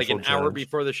a like an special hour judge.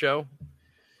 before the show.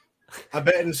 I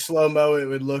bet in slow mo it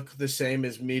would look the same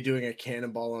as me doing a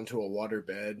cannonball onto a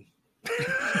waterbed.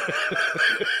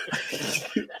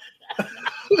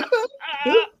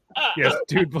 Yes,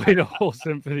 dude played a whole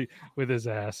symphony with his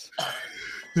ass.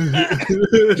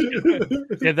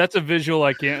 Yeah, that's a visual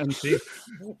I can't unsee.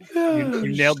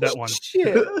 You nailed that one.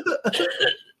 Shit.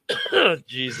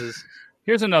 Jesus.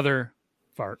 Here's another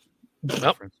fart.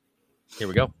 Nope. Here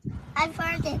we go. I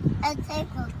farted a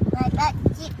tickle. My butt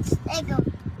cheeks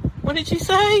tickled. What did you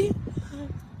say?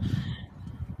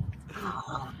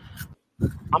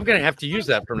 I'm gonna have to use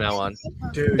that from now on.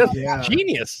 Dude, That's yeah.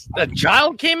 genius. That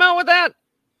child came out with that.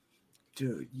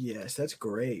 Dude, yes, that's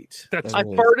great. I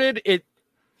farted.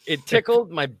 It tickled.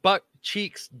 My butt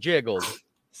cheeks jiggled.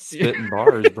 Spitting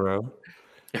bars, bro.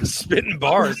 Spitting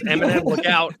bars. Eminem, look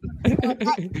out.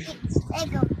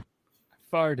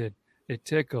 Farted. It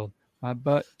tickled. My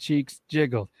butt cheeks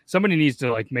jiggled. Somebody needs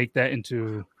to like make that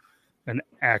into an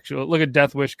actual. Look at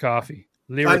Death Wish Coffee.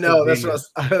 I know. That's genius.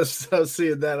 what I was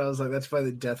seeing that. I was like, that's why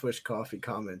the Death Wish Coffee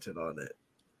commented on it.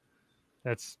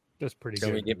 That's pretty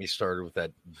Don't good. even get me started with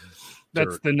that.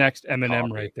 That's dirt the next Eminem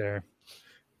coffee. right there.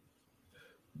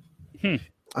 I've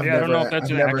I don't know if that's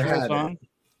I've an never actual had song. it.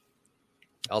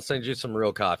 I'll send you some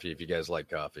real coffee if you guys like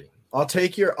coffee. I'll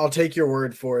take your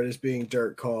word for it as being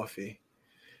dirt coffee.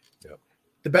 Yep.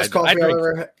 The best I coffee I've drink-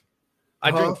 ever had.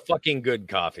 I Huh? drink fucking good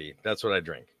coffee. That's what I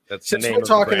drink. That's Since the name we're of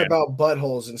the talking brand. about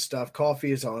buttholes and stuff,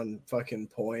 coffee is on fucking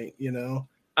point, you know?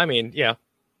 I mean, yeah.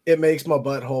 It makes my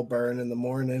butthole burn in the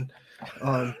morning.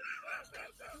 My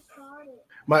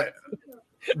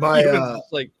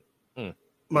It's like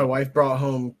my wife brought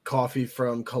home coffee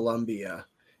from Colombia,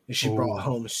 and she brought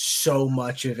home so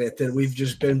much of it that we've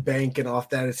just been banking off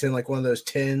that. It's in like one of those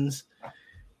tins.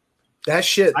 That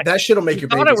shit'll make your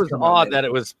I thought babies it was come odd out. that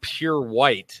it was pure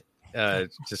white to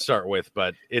start with,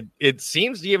 but it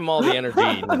seems to give them all the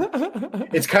energy.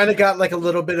 It's kind of got like a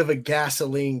little bit of a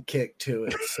gasoline kick to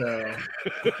it, so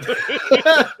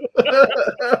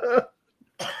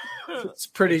it's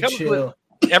pretty Comes chill.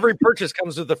 Every purchase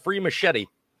comes with a free machete.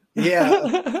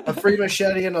 Yeah, a free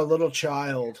machete and a little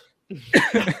child. They're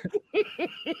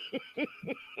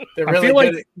I really feel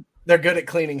good. like- They're good at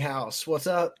cleaning house. What's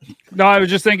up? No, I was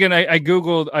just thinking. I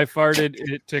googled. I farted.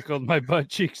 It tickled. My butt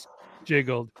cheeks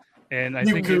jiggled. And I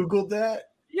You think googled that?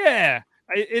 Yeah,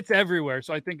 it's everywhere.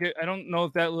 So I think I don't know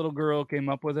if that little girl came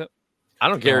up with it. I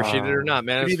don't care if she did or not,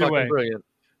 man. It's Either fucking way. brilliant.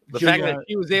 The Julia, fact that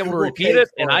she was able to Google repeat cake it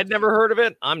and farts. I'd never heard of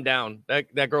it, I'm down.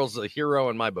 That girl's a hero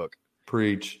in my book.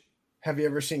 Preach. Have you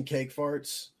ever seen cake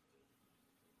farts?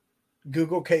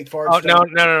 Google cake farts. Oh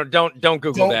no! Don't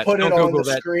Google Don't that. put it Don't on Google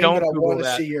the that. screen, Don't but I Google want to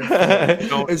that. see your.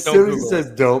 Don't As soon as he Google says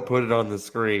it. don't put it on the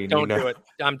screen, Don't you know. do it.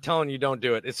 I'm telling you, don't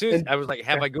do it. As soon as I was like,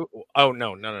 have I Google? Oh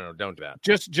no! Don't do that.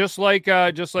 Just like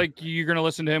you're gonna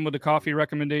listen to him with the coffee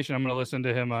recommendation. I'm gonna listen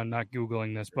to him on not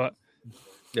googling this, but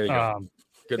There you go.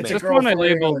 Good It's man. a this one I girl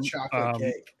flaring on a labeled chocolate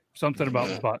cake. something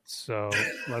about butts. So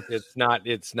let's. It's not.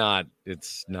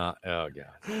 Oh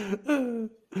god.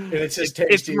 And it's as It's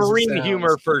tasty as it marine sounds.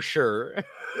 humor for sure.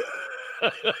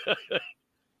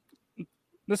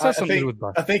 This I has something to do think, with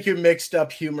butts. I think you mixed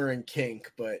up humor and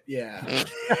kink, but yeah.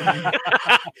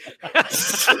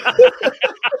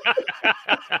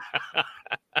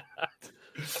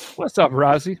 What's up,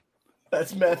 Rozzy?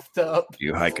 That's messed up.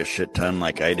 You hike a shit ton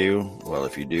like I do? Well,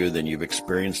 if you do, then you've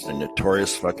experienced the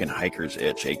notorious fucking hiker's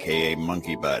itch, aka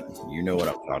monkey butt. You know what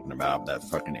I'm talking about, that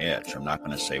fucking itch. I'm not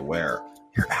going to say where.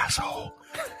 Your asshole.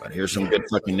 But here's some good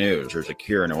fucking news. There's a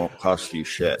cure and it won't cost you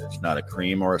shit. It's not a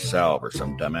cream or a salve or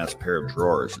some dumbass pair of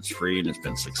drawers. It's free and it's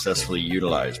been successfully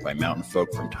utilized by mountain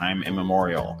folk from time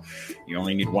immemorial. You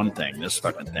only need one thing, this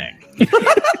fucking thing.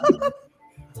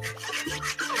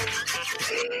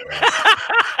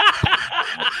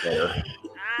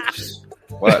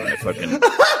 What? I fucking...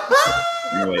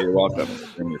 Anyway, you're welcome.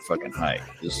 From your fucking hike.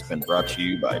 This has been brought to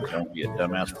you by Don't Be a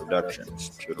Dumbass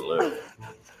Productions. Toodaloo.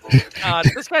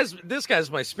 This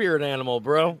guy's my spirit animal,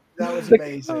 bro. That was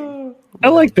amazing. I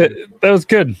like that. That was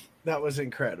good. That was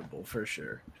incredible for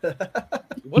sure.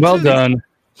 Well done.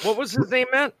 What was his name,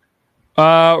 Matt?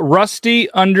 Rusty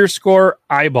 _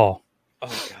 eyeball. Oh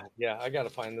god, yeah, I gotta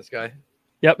find this guy.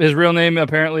 Yep, his real name,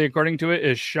 apparently, according to it,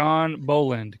 is Sean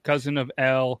Boland, cousin of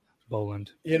Al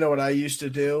Boland. You know what I used to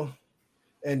do?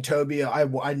 And Toby,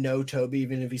 I know Toby,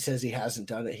 even if he says he hasn't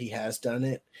done it, he has done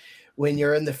it. When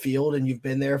you're in the field and you've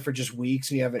been there for just weeks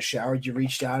and you haven't showered, you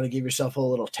reach down and give yourself a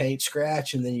little taint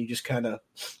scratch, and then you just kind of.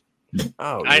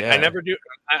 Oh, I never do.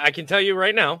 I can tell you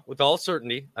right now, with all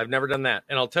certainty, I've never done that,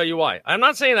 and I'll tell you why. I'm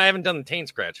not saying I haven't done the taint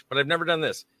scratch, but I've never done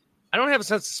this. I don't have a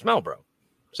sense of smell, bro.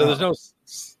 So there's no.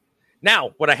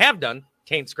 Now, what I have done,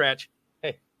 taint scratch.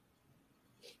 Hey,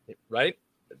 right,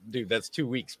 dude, that's 2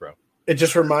 weeks, bro. It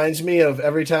just reminds me of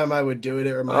every time I would do it.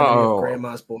 It reminded me of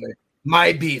Grandma's boy.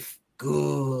 My beef,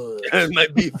 good. My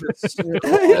beef is.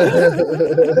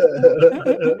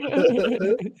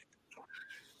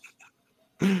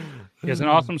 He has an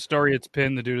awesome story. It's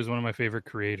pinned. The dude is one of my favorite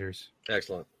creators.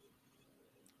 Excellent.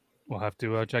 We'll have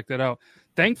to check that out.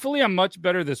 Thankfully, I'm much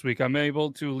better this week. I'm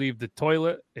able to leave the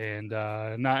toilet and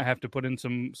not have to put in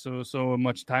so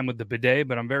much time with the bidet.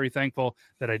 But I'm very thankful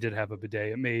that I did have a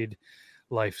bidet. It made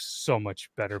life so much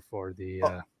better for the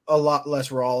a lot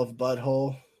less raw of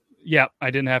butthole. Yeah, I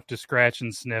didn't have to scratch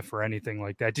and sniff or anything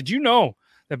like that. Did you know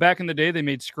that back in the day they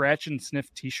made scratch and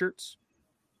sniff T-shirts?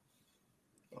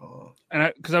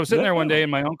 And because I was sitting there one day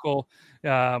and my uncle,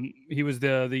 he was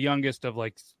the youngest of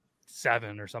like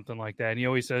 7 or something like that, and he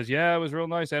always says, "Yeah, it was real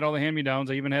nice. I had all the hand-me-downs.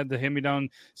 I even had the hand-me-down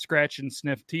scratch and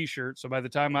sniff T-shirt. So by the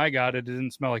time I got it, it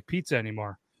didn't smell like pizza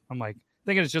anymore." I'm like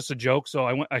thinking it's just a joke,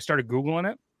 so I started Googling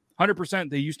it. 100%.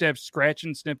 They used to have scratch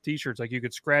and sniff T-shirts. Like you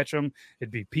could scratch them,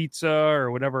 it'd be pizza or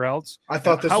whatever else. I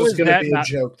thought this was going to be a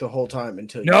joke the whole time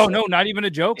until no, not even a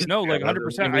joke. No, like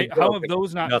 100%. How have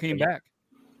those not came back?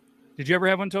 Did you ever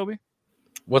have one, Toby?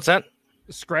 What's that?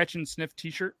 A scratch and sniff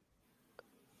T-shirt?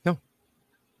 No.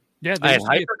 Yeah, I had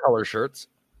hypercolor shirts.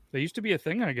 They used to be a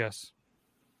thing, I guess.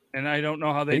 And I don't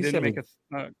know how they didn't make a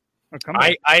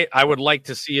comeback. I would like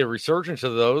to see a resurgence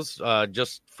of those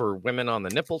just for women on the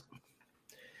nipples.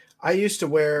 I used to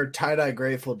wear tie-dye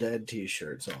Grateful Dead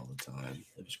T-shirts all the time.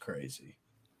 It was crazy.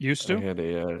 Used to? I had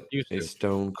a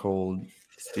Stone Cold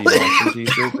Steve Austin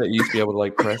T-shirt that used to be able to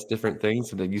like press different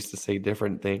things, and it used to say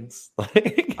different things.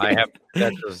 I have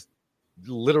that just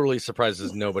literally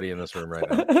surprises nobody in this room right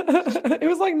now. It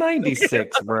was like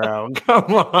 96, bro.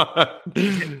 Come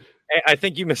on. I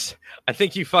think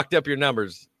you fucked up your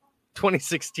numbers.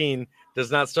 2016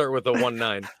 does not start with a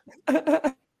 19.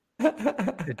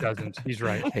 It doesn't. He's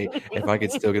right. Hey, if I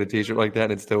could still get a T-shirt like that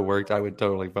and it still worked, I would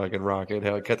totally fucking rock it.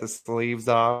 Hell, cut the sleeves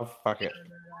off. Fuck it.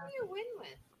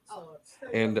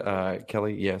 And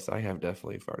Kelly, yes, I have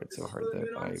definitely farted so hard that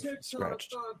I've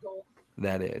scratched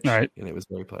that itch, right. And it was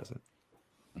very pleasant.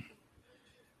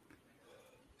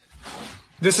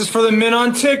 This is for the men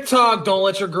on TikTok. Don't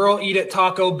let your girl eat at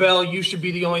Taco Bell. You should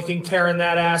be the only thing tearing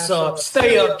that ass up.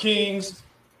 Stay up, Kings.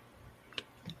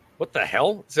 What the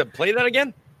hell? Play that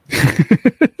again?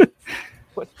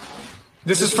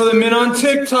 This is for the men on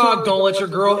TikTok. Don't let your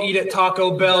girl eat at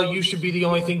Taco Bell. You should be the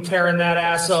only thing tearing that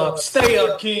ass up. Stay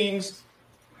up, Kings.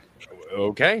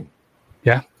 Okay.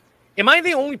 Yeah. Am I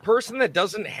the only person that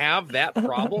doesn't have that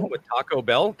problem with Taco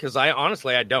Bell? Because I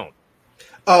don't.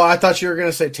 Oh, I thought you were going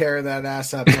to say tearing that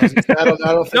ass up. I don't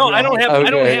think no, I don't have.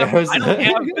 Okay. I don't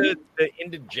have the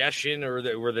indigestion or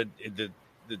the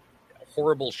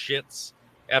horrible shits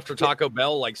after Taco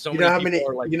Bell. Like so many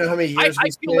people are like. You know how many years I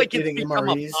feel like it's eating become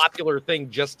a MREs? popular thing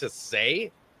just to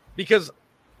say, because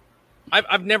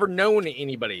I've never known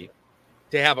anybody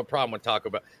to have a problem with Taco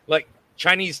Bell. Like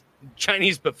Chinese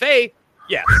buffet,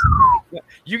 yes.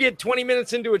 You get 20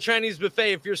 minutes into a Chinese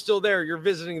buffet. If you're still there, you're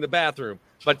visiting the bathroom.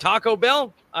 But Taco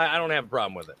Bell, I don't have a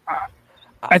problem with it.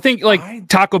 I think like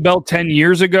Taco Bell 10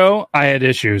 years ago, I had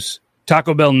issues.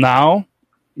 Taco Bell now,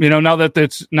 now that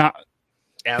it's not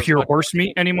pure horse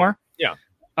meat anymore. Yeah.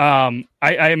 I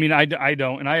mean, I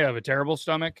don't, and I have a terrible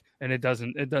stomach, and it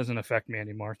doesn't affect me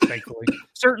anymore. Thankfully,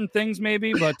 certain things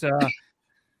maybe, but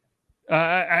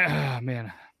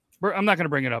man, I'm not going to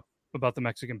bring it up about the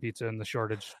Mexican pizza and the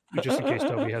shortage, just in case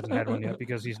Toby hasn't had one yet,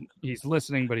 because he's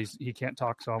listening, but he can't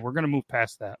talk. So we're going to move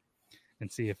past that and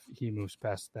see if he moves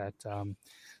past that.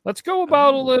 Let's go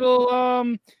about a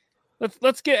little.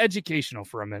 Let's get educational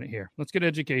for a minute here. Let's get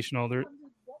educational.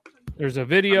 There's a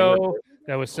video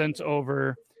that was sent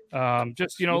over.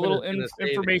 Just a little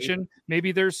information.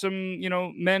 Maybe there's some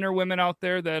men or women out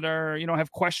there that are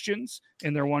have questions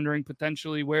and they're wondering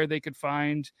potentially where they could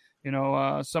find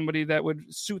somebody that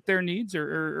would suit their needs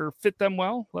or fit them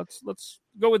well. Let's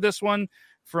go with this one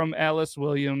from Alice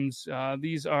Williams.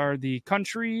 These are the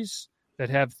countries that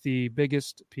have the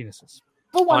biggest penises.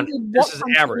 This is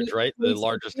average, right? The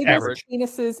largest average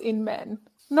penises in men.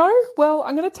 No? Well,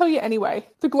 I'm going to tell you anyway.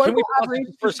 The global we pause average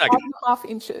this for a is second? 5.5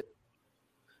 inches.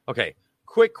 Okay,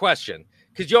 quick question.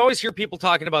 Because you always hear people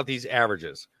talking about these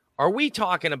averages. Are we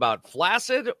talking about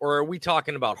flaccid or are we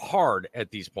talking about hard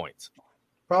at these points?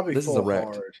 Probably This is full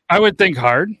erect. hard. I would think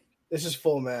hard. This is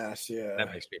full mass, yeah.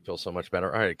 That makes me feel so much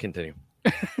better. All right, continue.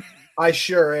 I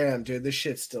sure am, dude. This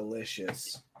shit's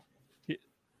delicious.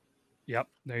 Yep,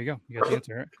 there you go. You got the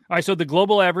answer. All right, so the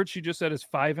global average she just said is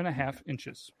 5.5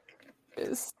 inches.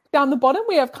 Down the bottom,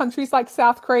 we have countries like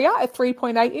South Korea at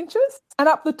 3.8 inches. And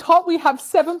up the top, we have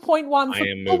 7.1 I for am people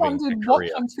moving to wondered what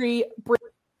Korea. country.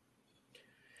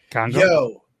 Congo?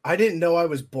 Yo, I didn't know I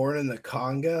was born in the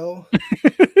Congo.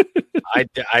 I'm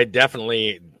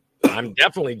definitely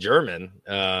German,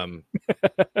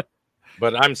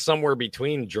 but I'm somewhere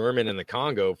between German and the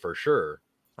Congo for sure.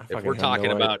 If we're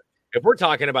talking about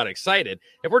excited,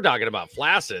 if we're talking about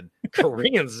flaccid,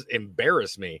 Koreans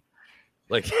embarrass me.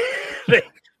 Like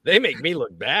they make me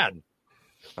look bad.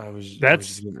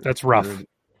 That's rough.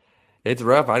 It's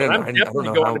rough. I don't I'm definitely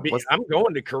know. going I'm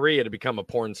going to Korea to become a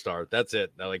porn star. That's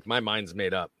it. Like my mind's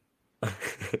made up. I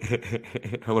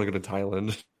want to go to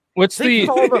Thailand. Think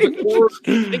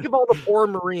of all the poor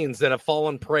Marines that have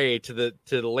fallen prey to the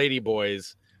lady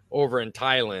boys over in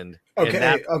Thailand. Okay,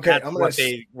 and okay, that's I'm what gonna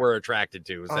they were attracted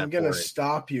to. I'm going to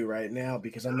stop you right now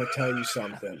because I'm going to tell you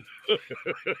something.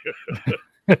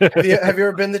 have you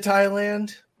ever been to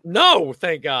Thailand? No,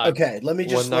 thank God. Okay, let me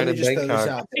just throw this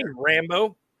out there.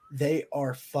 Rambo. They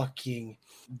are fucking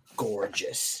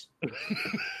gorgeous.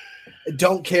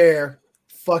 Don't care.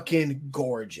 Fucking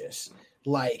gorgeous.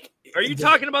 Like, are you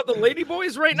talking about the lady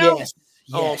boys right now? Yes.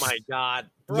 Oh my God.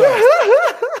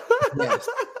 Yes.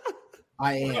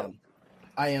 I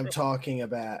am talking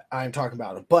about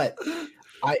it. But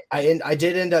I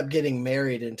did end up getting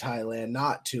married in Thailand,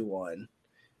 not to one,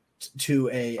 to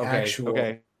a actual.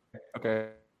 Okay.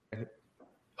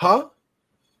 Huh?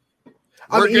 We're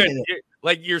I'm good. eating it.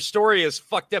 Like your story is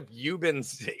fucked up.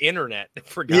 Euban's internet.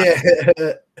 Forgot.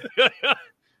 Yeah.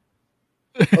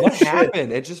 What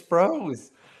happened? It just froze.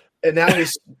 And now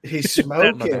he's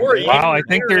smoking. Wow, I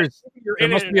think there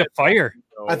must be a fire.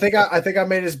 I think I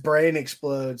made his brain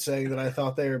explode saying that I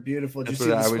thought they were beautiful. Did you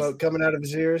see the smoke coming out of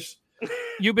his ears?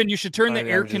 Euban, you should turn the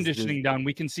air just conditioning down.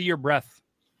 We can see your breath.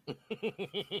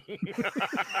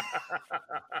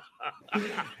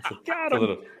 Got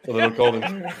him. A little cold in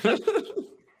here.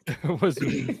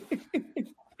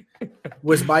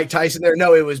 Was Mike Tyson there?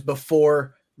 No, it was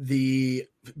before that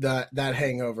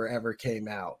Hangover ever came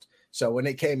out. So when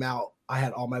it came out, I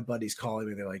had all my buddies calling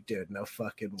me. They're like, "Dude, no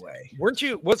fucking way."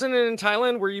 Wasn't it in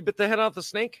Thailand where you bit the head off the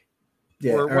snake?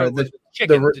 Yeah, or the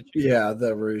chicken?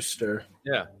 the rooster.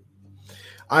 Yeah.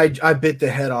 I bit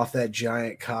the head off that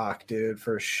giant cock, dude,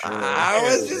 for sure. I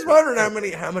was just wondering how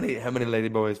many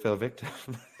ladyboys fell victim.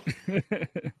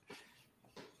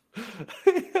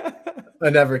 I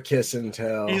never kiss and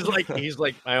tell. He's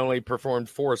like I only performed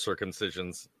 4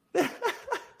 circumcisions.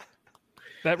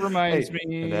 That reminds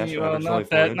me. Well,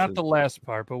 not the last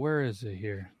part, but where is it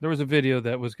here? There was a video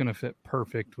that was going to fit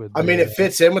perfect with. I mean, it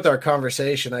fits in with our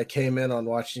conversation. I came in on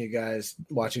watching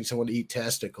someone eat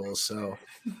testicles, so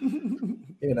you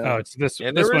know. Oh, it's this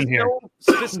And this there one is here. no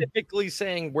specifically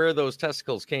saying where those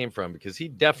testicles came from because he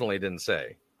definitely didn't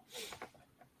say.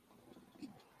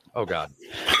 Oh God.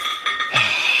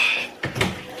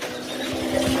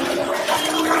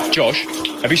 Josh,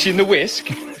 have you seen the whisk?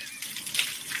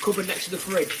 Cupboard next to the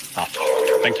fridge. Ah,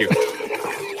 thank you.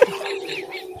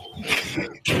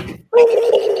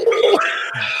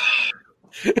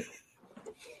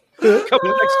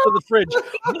 Cupboard next to the fridge.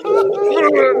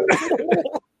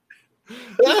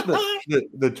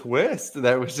 the twist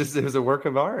that was it was a work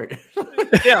of art.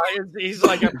 Yeah, he's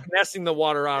like, I'm finessing the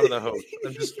water out of the hose.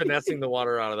 I'm just finessing the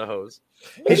water out of the hose.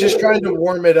 He's just trying to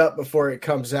warm it up before it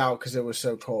comes out because it was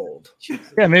so cold.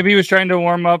 Yeah, maybe he was trying to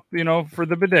warm up, for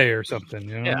the bidet or something.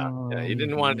 You know? Yeah. He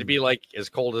didn't want it to be like as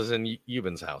cold as in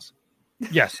Euban's house.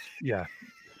 Yes, yeah.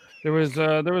 There was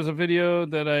a video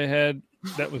that I had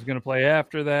that was going to play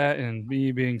after that, and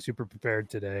me being super prepared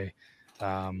today.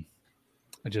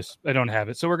 I don't have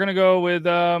it, so we're gonna go with.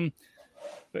 I'm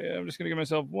just gonna give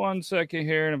myself 1 second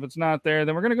here, and if it's not there,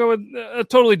 then we're gonna go with a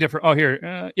totally different. Oh,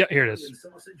 here, yeah, here it is.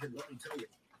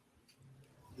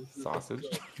 Sausage.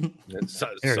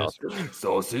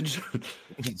 Sausage.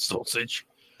 Sausage.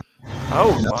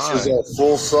 Oh my! This is a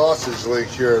full sausage link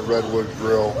here at Redwood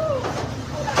Grill.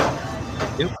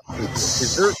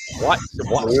 Is there what?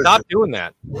 Stop doing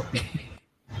that.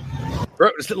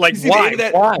 Like why?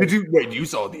 Why? Did you wait? You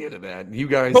saw the end of that. You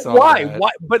guys but saw why? that. Why?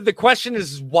 But the question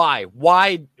is why?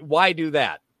 Why do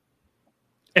that?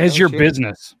 as your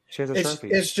business. She has a It's,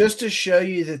 Sharpie. it's just to show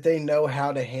you that they know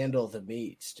how to handle the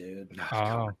meats, dude.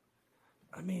 Oh.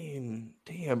 I mean,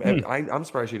 damn. Hmm. I'm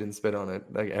surprised she didn't spit on it.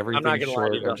 Like everything. I'm not gonna lie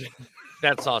to short you. of-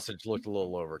 That sausage looked a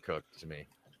little overcooked to me.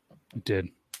 It did.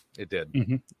 It did.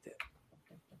 Mhm.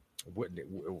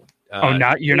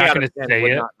 You're not gonna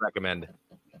say it? Not recommend.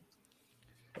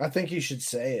 I think you should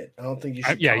say it. I don't think you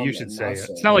should. Yeah, you comment should and say not it.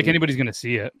 It's not like anybody's going to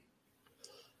see it.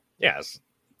 Yes.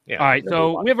 Yeah. All right.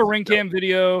 So we have a ring cam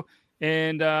video,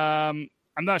 and I'm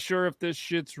not sure if this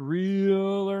shit's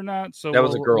real or not. So That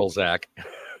was a girl, Zach.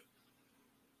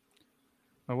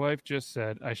 My wife just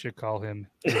said I should call him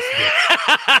this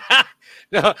bitch.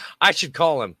 No, I should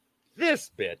call him this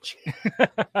bitch.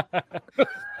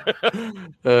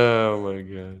 Oh my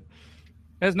god.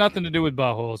 It has nothing to do with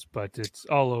buttholes, but it's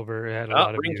all over. It had a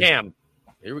lot of ring views. cam.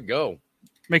 Here we go.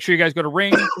 Make sure you guys go to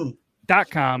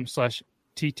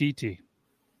ring.com/TTT.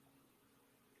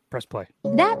 Press play.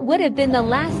 That would have been the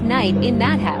last night in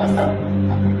that house.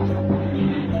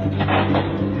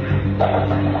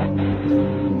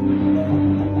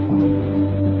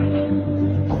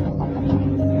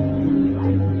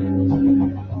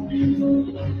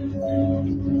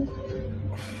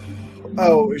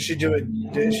 Oh, is she doing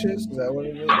dishes? Is that what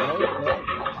it is? No.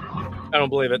 I don't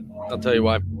believe it. I'll tell you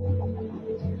why.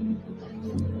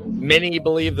 Many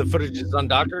believe the footage is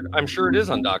undoctored. I'm sure it is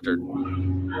undoctored.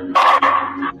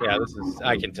 Yeah,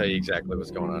 I can tell you exactly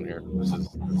what's going on here. This is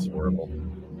horrible.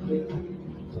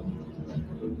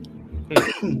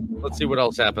 Let's see what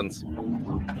else happens.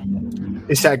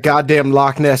 It's that goddamn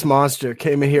Loch Ness monster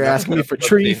came in here asking me for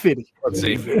tree fitting. Let's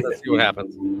see what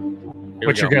happens. Here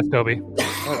What's we your go. guess, Toby?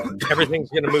 Everything's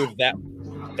going to move that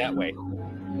way.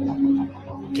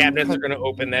 Cabinets are going to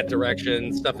open that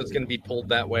direction. Stuff is going to be pulled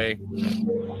that way.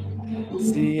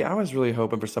 See, I was really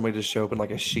hoping for somebody to show up in like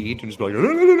a sheet and just be like,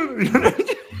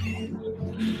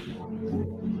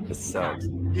 this sucks.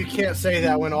 You can't say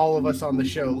that when all of us on the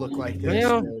show look like this.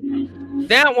 Yeah. dude.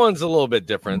 That one's a little bit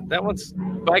different. That one's,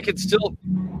 but I could still,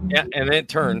 yeah, and then it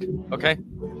turned. Okay.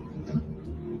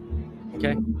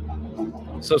 Okay.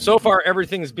 So far,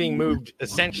 everything's being moved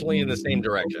essentially in the same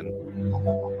direction.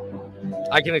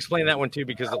 I can explain that one too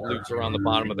because it loops around the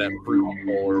bottom of that fruit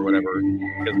bowl or whatever.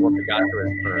 Because once it got to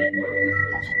it, it turned.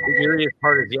 The eeriest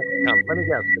part is yet to come. Let me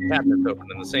guess, the cabinet's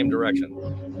open in the same direction.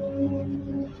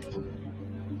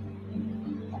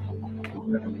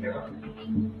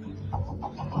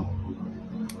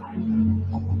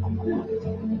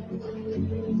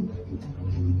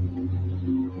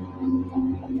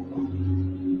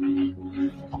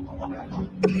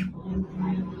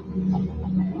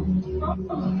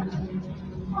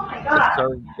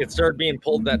 It started being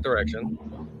pulled that direction.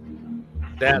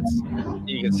 That's,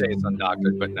 you can say it's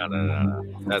undoctored, but no.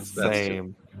 That's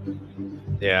Same.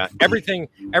 Yeah, everything.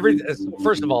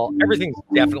 First of all, everything's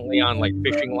definitely on like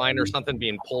fishing line or something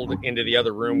being pulled into the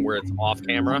other room where it's off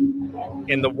camera,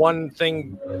 and the one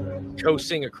thing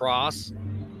coasting across.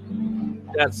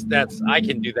 That's I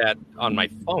can do that on my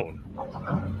phone.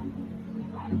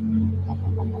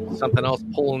 Something else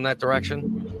pulling that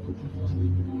direction.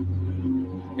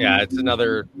 Yeah, it's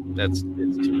another. It's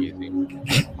too easy.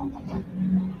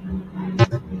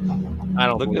 I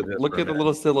don't look at the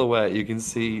little silhouette. You can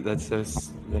see that's so.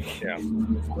 Yeah.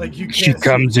 Like you. She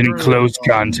comes in close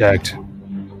contact.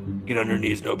 Get on your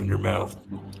knees and open your mouth.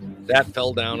 That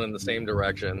fell down in the same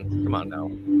direction. Come on now.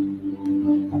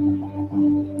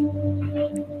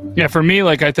 Yeah, for me,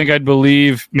 like I think I'd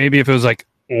believe maybe if it was like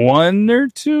one or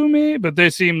two, maybe, but they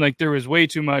seemed like there was way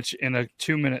too much in a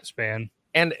 2-minute span.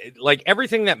 And like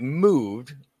everything that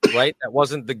moved, right? That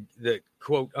wasn't the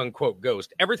quote unquote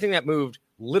ghost. Everything that moved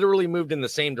literally moved in the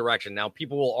same direction. Now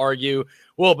people will argue,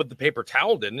 well, but the paper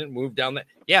towel didn't move down that.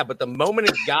 Yeah, but the moment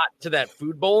it got to that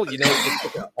food bowl, you know, it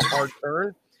took a hard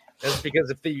turn. That's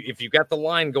because if you got the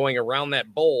line going around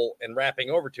that bowl and wrapping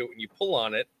over to it, and you pull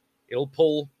on it, it'll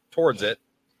pull towards it.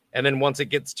 And then once it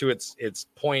gets to its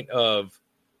point of,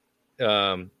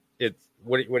 it's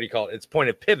what do you call it? Its point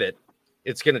of pivot,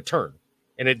 it's going to turn.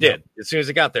 And it did. As soon as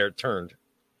it got there, it turned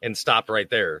and stopped right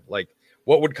there. Like,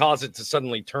 what would cause it to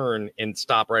suddenly turn and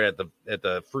stop right at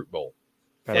the fruit bowl?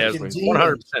 Yeah, it's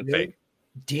 100% fake.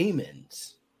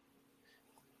 Demons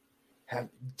have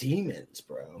demons,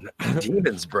 bro.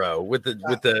 Demons, bro. With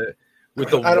the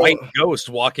white ghost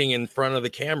walking in front of the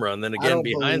camera and then again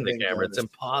behind the camera. It's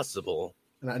impossible.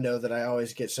 And I know that I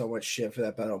always get so much shit for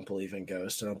that, but I don't believe in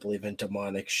ghosts. I don't believe in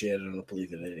demonic shit. I don't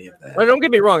believe in any of that. Well, don't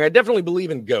get me wrong. I definitely believe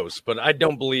in ghosts, but I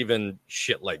don't believe in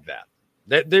shit like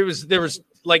that. There was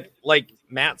like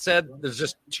Matt said, there's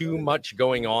just too much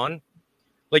going on.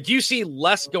 Like you see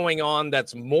less going on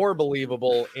that's more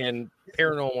believable in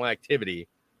paranormal activity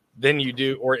than you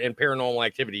do, or in Paranormal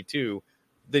Activity 2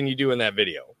 than you do in that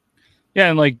video. Yeah,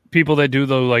 and like people that do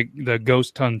the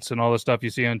ghost hunts and all the stuff you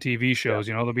see on TV shows,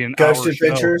 you know, there'll be an Ghost hour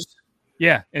Adventures. show.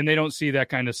 Yeah, and they don't see that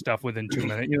kind of stuff within 2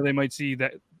 minutes. You know, they might see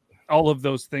that all of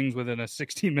those things within a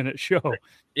 16-minute show.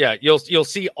 Yeah, you'll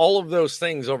see all of those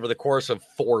things over the course of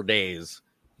 4 days,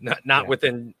 not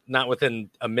within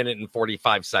a minute and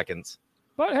 45 seconds.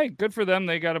 But hey, good for them.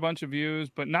 They got a bunch of views,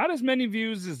 but not as many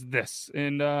views as this.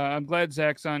 And I'm glad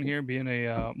Zach's on here, being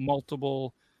a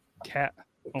multiple cat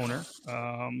owner.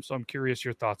 So I'm curious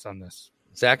your thoughts on this.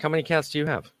 Zach, how many cats do you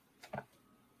have?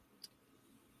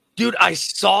 Dude, I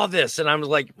saw this and I was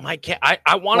like, my cat.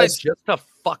 I wanted just to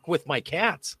fuck with my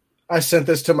cats. I sent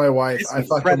this to my wife. I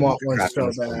fucking want one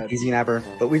so bad. Easy never,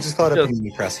 but we just call it a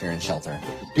pygmy crest here in shelter.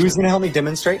 Dewey's going to help me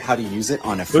demonstrate how to use it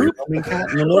on a free-roaming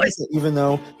cat. You'll notice that even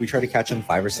though we try to catch him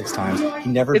 5 or 6 times, he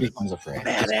never becomes afraid.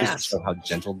 Just to show how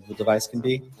gentle the device can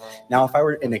be. Now, if I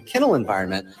were in a kennel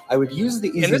environment, I would use the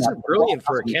Easy. And this is brilliant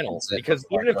for a kennel because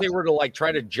even if they were to like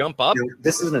try to jump up,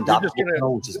 this is an adoptable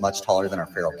kennel, which is much taller than our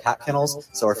feral cat kennels.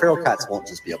 So our feral cats won't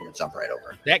just be able to jump right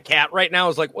over. That cat right now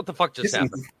is like, what the fuck just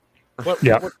happened? What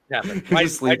happened? Why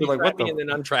did you trap me and then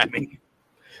untrap me?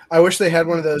 I wish they had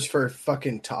one of those for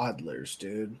fucking toddlers,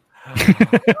 dude.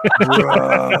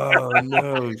 Bro,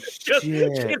 no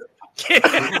shit.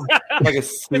 Like a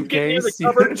suitcase.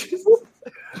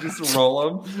 Just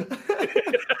roll them.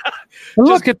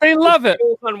 Look at, they love it.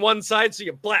 On one side, so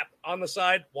you blap on the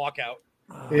side, walk out.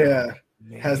 Yeah,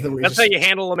 has the. That's how you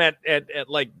handle them at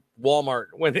like Walmart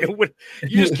when you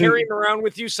just carry them around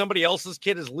with you. Somebody else's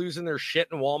kid is losing their shit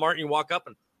in Walmart, and you walk up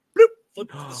and bloop,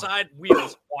 flip to the side,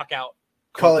 wheels, walk out.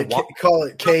 Call it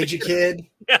cage a kid.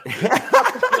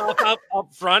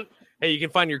 up front. Hey, you can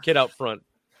find your kid out front.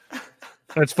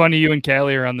 That's funny. You and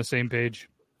Callie are on the same page.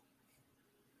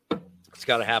 It's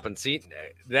got to happen. See,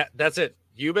 that's it.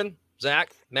 Euban,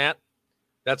 Zach, Matt.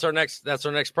 That's our next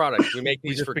product. We make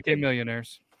these for became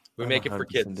millionaires. We make it for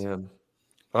kids.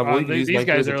 These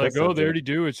guys are like, oh, they already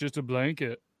do. It's just a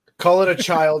blanket. Call it a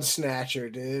child snatcher,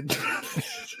 dude.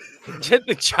 Get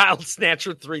the child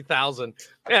snatcher 3000.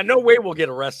 Yeah, no way we'll get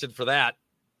arrested for that.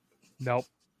 Nope.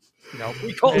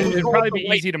 We call it'd probably be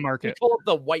easy to market. We call it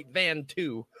the white van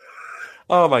too.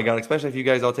 Oh my god! Especially if you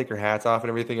guys all take your hats off and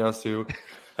everything else too.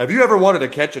 Have you ever wanted to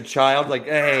catch a child? Like,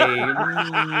 hey,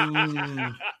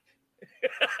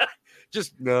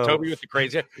 just no. Toby with the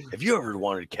crazy. Have you ever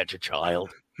wanted to catch a child?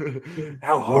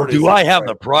 How hard do I have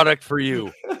the product for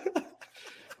you?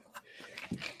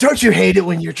 Don't you hate it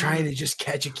when you're trying to just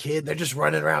catch a kid? They're just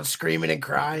running around screaming and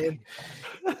crying.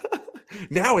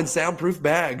 Now in soundproof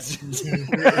bags.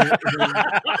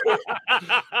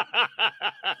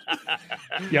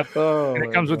 Yep. Oh, and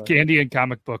it comes with candy and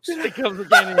comic books. It comes with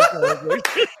candy and comic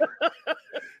books.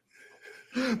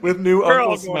 With new We're Uncle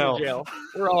all Smell. going to jail.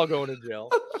 We're all going to jail.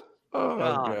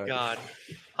 Oh God.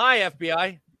 Hi,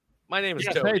 FBI. My name is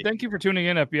Toby. Hey, thank you for tuning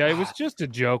in, FBI. It was just a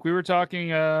joke. We were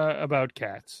talking about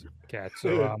cats.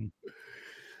 So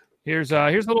here's a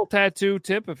little tattoo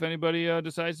tip. If anybody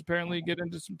decides to apparently get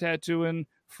into some tattooing,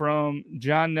 from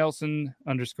John Nelson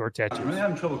 _tattoo. I'm really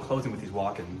having trouble closing with these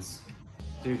walk-ins.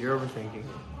 Dude, you're overthinking.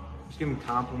 Just give me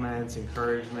compliments,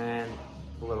 encouragement,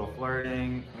 a little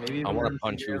flirting. Maybe I want to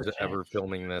punch who's ever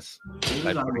filming this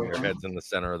by putting their heads in the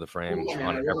center of the frame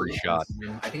on every shot.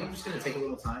 I think I'm just going to take a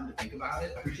little time to think about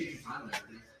it. I appreciate your time and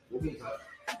everything. We'll be in touch.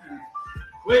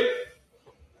 Wait!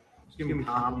 Just give me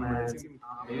compliments.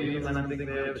 Maybe when I think they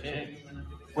have a chance.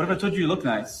 What if I told you look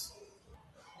nice?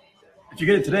 If you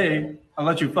get it today, I'll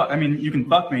let you fuck. I mean, you can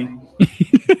fuck me.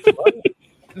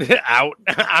 Out.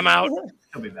 I'm out.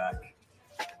 He'll be back.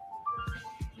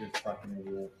 You're fucking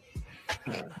idiot.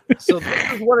 So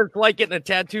this is what it's like getting a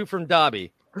tattoo from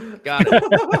Dobby. Got it.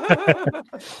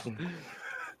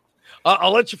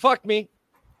 I'll let you fuck me.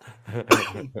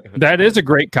 That is a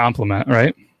great compliment,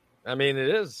 right? I mean, it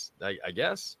is. I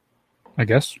guess.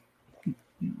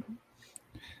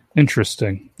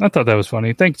 Interesting. I thought that was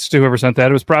funny. Thanks to whoever sent that.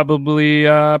 It was probably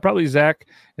Zach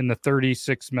in the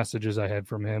 36 messages I had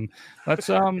from him. Let's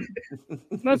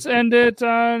end it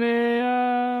on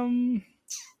a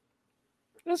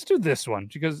let's do this one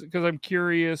because I'm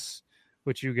curious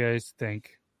what you guys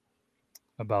think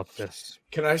about this.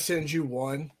 Can I send you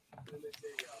one?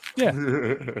 Yeah.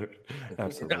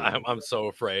 Absolutely. I'm so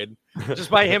afraid. Just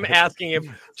by him asking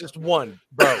him just one,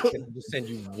 bro, can I just send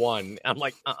you one? I'm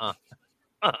like,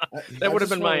 That would have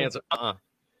been my answer.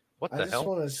 What the hell? I just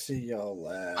want to see y'all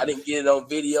laugh. I didn't get it on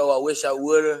video. I wish I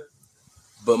would have.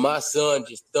 But my son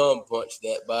just thumb punched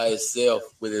that by himself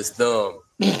with his thumb.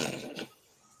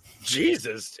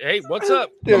 Jesus. Hey, what's up?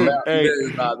 Dude,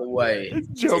 Hey, by the way.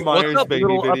 Joe Myers up, baby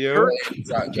little video.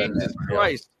 Jesus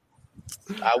Christ.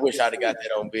 I wish I'd have got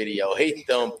that on video. He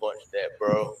thumb punched that,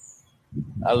 bro.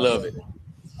 I love it.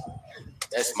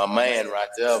 That's my man right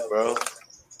there, bro.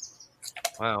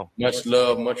 Wow. Much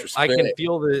love, much respect. I can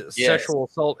feel the Yes. sexual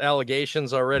assault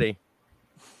allegations already.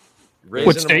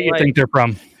 What state you think they're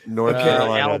from? North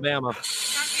Carolina. Alabama.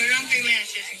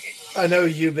 I know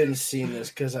you've been seeing this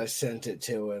because I sent it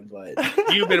to him, but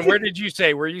Where did you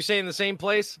say? Were you saying the same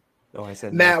place? Oh, I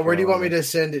said Matt, where do you want me to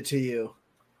send it to you?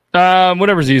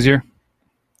 Whatever's easier.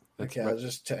 Okay, I'll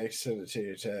just send it to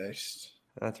your text.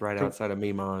 That's right outside of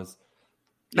Mima's.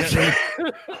 That's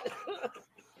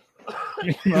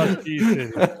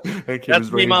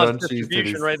Mima's Mima's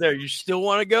distribution right there. You still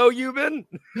want to go, Euban?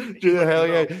 Yeah, hell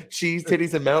yeah. Cheese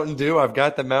titties and Mountain Dew. I've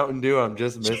got the Mountain Dew. I'm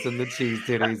just missing the cheese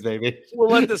titties, baby. We'll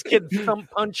let this kid thumb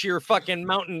punch your fucking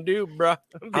Mountain Dew, bro.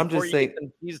 I'm just saying,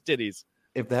 cheese titties.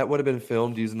 if that would have been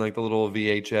filmed using like the little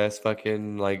VHS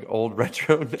fucking like old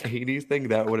retro 80s thing,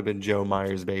 that would have been Joe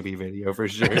Myers baby video for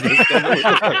sure.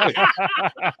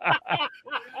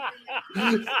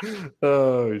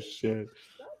 Oh shit.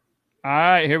 All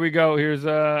right, here we go. Here's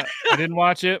I didn't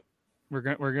watch it. We're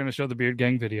gonna show the Beard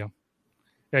Gang video.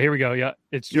 Yeah, here we go. Yeah,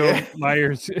 it's Joe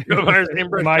Myers. Joe Myers,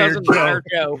 inbred cousin Meyer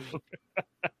Joe.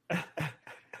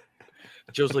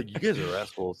 Joe's like, you guys are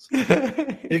assholes.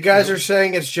 You guys are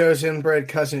saying it's Joe's inbred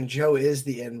cousin. Joe is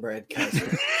the inbred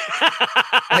cousin.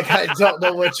 Like, I don't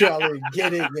know what y'all are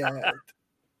getting at.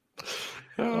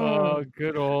 Oh,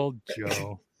 good old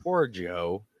Joe. Poor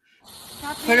Joe.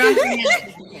 Put on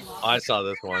I saw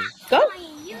this one. Go.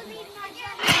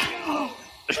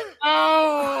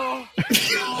 Oh.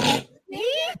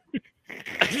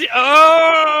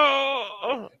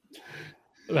 Oh.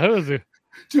 That was a...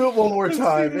 Do it one more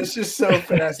time. It's just so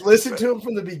fast. Listen to him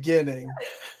from the beginning.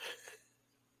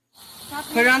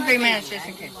 Put on 3 minutes just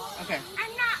in case. Okay.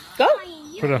 Go.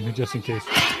 Put on me just in case.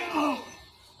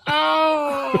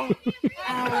 Oh.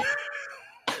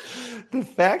 The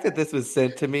fact that this was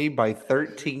sent to me by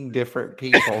 13 different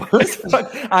people,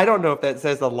 I don't know if that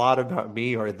says a lot about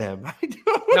me or them.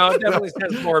 No, it definitely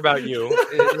says more about you.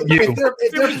 If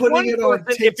they're putting it on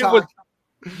TikTok.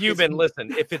 Euban,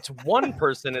 listen, if it's one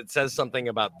person, it says something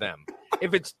about them.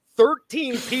 If it's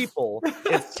 13 people,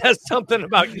 it says something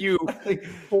about you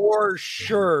for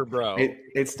sure, bro.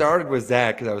 It started with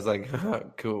Zach because I was like,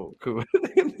 cool.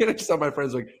 And then I saw my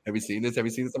friends like, have you seen this? Have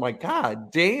you seen this? I'm like,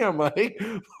 God damn, like,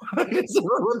 it's the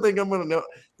one thing I'm gonna know.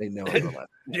 They know I'm gonna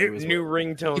new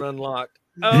ringtone unlocked.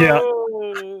 Yeah.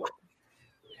 Oh.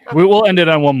 We will end it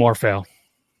on one more fail.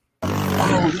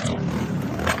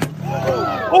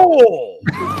 Oh!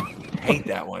 Hate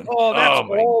that one. Oh, that's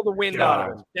all the wind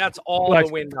out of him. That's all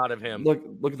the wind out of him.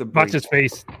 Look at the watch his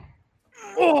face.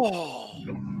 Oh.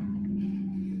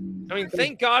 I mean,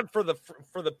 thank God for the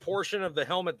portion of the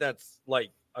helmet that's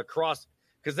like across,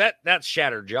 because that's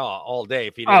shattered jaw all day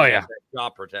if he didn't have that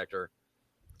jaw protector.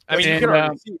 I mean, you can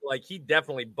already see, like, he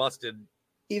definitely busted.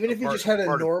 Even if he just had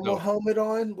a normal helmet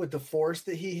on with the force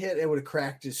that he hit, it would have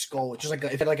cracked his skull. Just like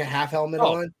if he had like a half helmet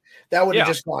on, that would have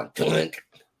just gone.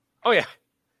 Oh yeah,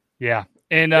 yeah.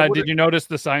 And did you notice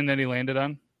the sign that he landed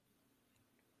on?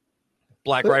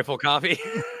 Black Rifle Coffee.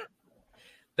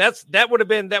 that would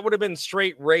have been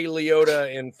straight Ray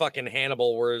Liotta in fucking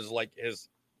Hannibal, where his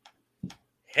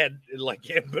head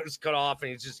was cut off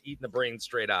and he's just eating the brain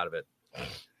straight out of it.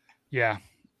 Yeah.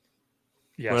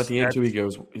 Yes, well, at the end too, he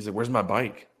goes, he's like, "Where's my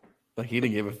bike?" Like, he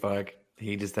didn't give a fuck.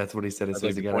 That's what he said. I'd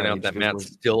like to point out that Matt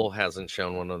still hasn't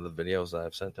shown one of the videos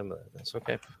I've sent him. But that's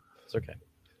okay. It's okay.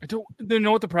 You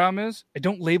know what the problem is? I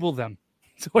don't label them,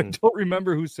 so I don't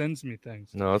remember who sends me things.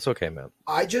 No, it's okay, man.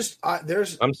 I'm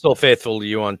still faithful to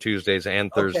you on Tuesdays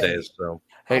and Thursdays. So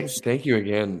hey, thank you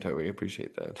again, Toby.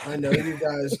 Appreciate that. I know you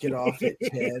guys get off at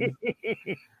 10.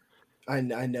 I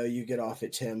know you get off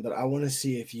at 10, but I want to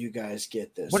see if you guys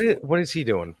get this. What is he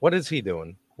doing? What is he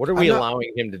doing? What are we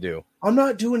allowing him to do? I'm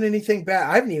not doing anything bad.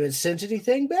 I haven't even sent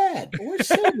anything bad. Or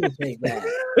said anything bad.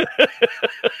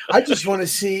 I just want to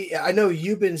see. I know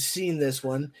you've been seeing this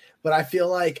one, but I feel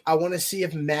like I want to see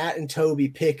if Matt and Toby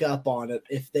pick up on it.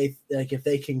 If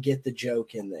they can get the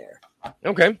joke in there.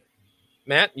 Okay.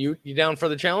 Matt, you down for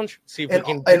the challenge? See if we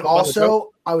can. And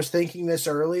also, I was thinking this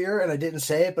earlier, and I didn't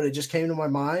say it, but it just came to my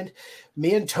mind.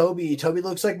 Me and Toby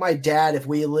looks like my dad if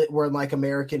we were in like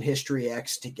American History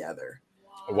X together.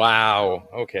 Wow.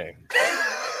 Okay.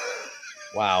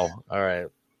 Wow. All right.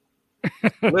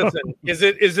 Listen, is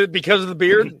it because of the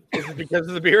beard? Is it because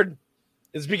of the beard?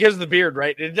 It's because of the beard,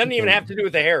 right? It doesn't even have to do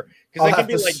with the hair, because I can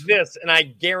be like this, and I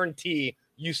guarantee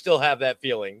you still have that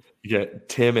feeling. You got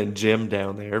Tim and Jim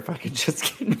down there fucking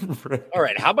just getting ready. All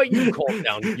right, how about you calm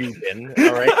down, Euban?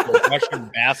 All right, you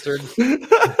Russian bastard.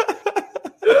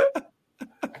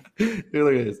 Dude,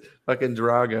 look at this fucking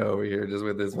Drago over here, just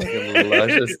with this fucking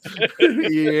luscious.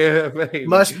 Yeah, baby.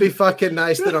 Must be fucking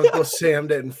nice that Uncle Sam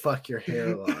didn't fuck your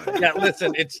hairline. Yeah,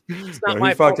 listen, it's not No, my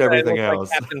he fault fucked that I everything look else.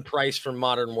 like Captain Price from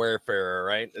Modern Warfare,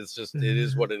 right? It's just, it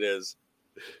is what it is.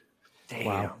 Damn.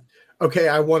 Wow. Okay,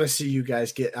 I want to see you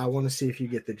guys get. I want to see if you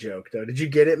get the joke, though. Did you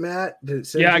get it, Matt? Did it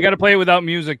send Yeah, you? I got to play it without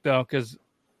music though, because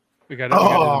we got to.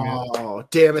 Oh,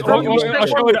 damn it!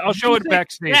 I'll show it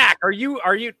backstage. Zach, are you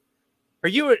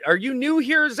new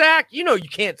here, Zach? You know you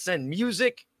can't send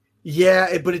music.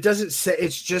 Yeah, but it doesn't say.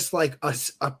 It's just like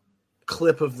a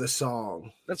clip of the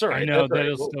song. That's all right. I know That's all right.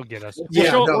 that'll still get us.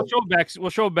 Yeah, we'll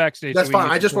show it backstage. That's so we can fine.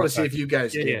 get I just the want to full see if you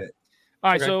guys Yeah, get yeah. it.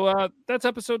 All right, Okay. so that's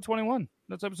episode 21.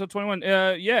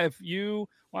 Yeah, if you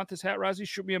want this hat, Rozzy,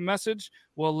 shoot me a message.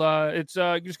 Well, it's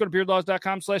you just go to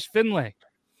beardlaws.com/Finlay,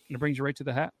 and it brings you right to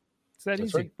the hat. It's that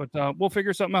That's easy. right. But we'll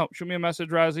figure something out. Shoot me a message,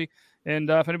 Rozzy, and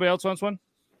if anybody else wants one,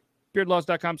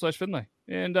 beardlaws.com/Finlay.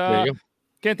 And There you go.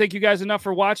 can't thank you guys enough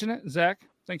for watching it. Zach,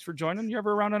 thanks for joining. You're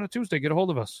ever around on a Tuesday, get a hold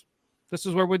of us. This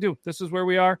is where we do. This is where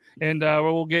we are, and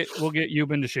we'll get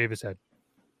Euban to shave his head.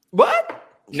 What?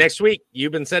 Next week,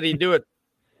 Euban said he'd do it.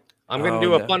 I'm going to Oh,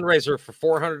 do a no. fundraiser for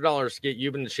 $400 to get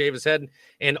Euban to shave his head,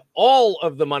 and all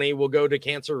of the money will go to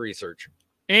cancer research.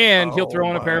 And he'll throw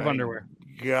Oh in a pair of my underwear.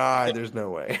 God, there's no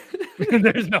way.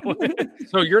 There's no way.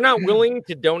 So you're not willing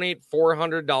to donate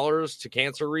 $400 to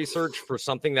cancer research for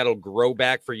something that'll grow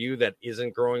back for you that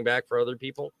isn't growing back for other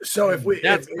people? So if we,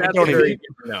 That's don't very even-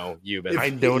 good to know, Euban. I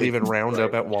don't even round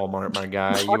up at Walmart, my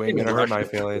guy. You ain't gonna hurt my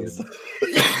feelings.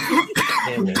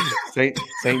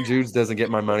 St. Jude's doesn't get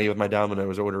my money with my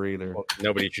Domino's order either.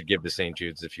 Nobody should give to St.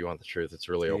 Jude's if you want the truth. It's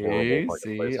really a See, horrible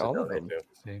fucking place see, to all of donate them.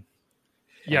 to.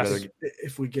 Yes.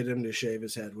 if we get him to shave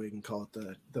his head, we can call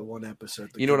it the one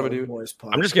episode. You know what I'm gonna do? Boys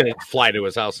I'm just going to fly to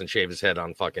his house and shave his head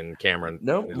on fucking camera.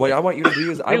 No, what I want you to do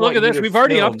is Hey, look at this. We've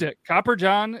already upped it. Copper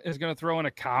John is going to throw in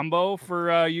a combo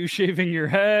for you shaving your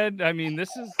head. I mean, this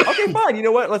is Okay, fine. You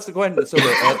know what? Let's go ahead. So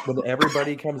that when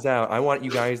everybody comes out, I want you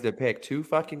guys to pick 2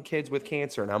 fucking kids with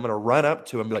cancer, and I'm gonna run up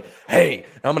to them and be like, "Hey,"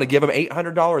 and I'm gonna give them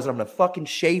 $800, and I'm gonna fucking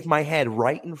shave my head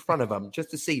right in front of them just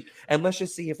to see, and let's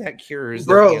just see if that cures.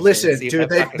 their Bro, cancer and listen, see if dude, that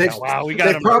they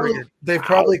fucking helps. they've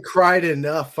probably cried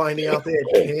enough finding out they had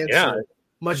cancer. Yeah.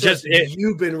 Much Just as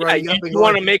you've been running up and you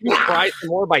want to going, make them "Nah." cry some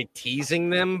more by teasing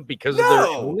them because of their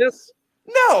No. illness?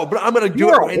 No, but I'm gonna do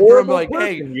You're it a right in front of them, horrible like, person,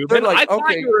 "Hey," Euban. they're like, I thought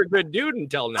 "Okay, you were a good dude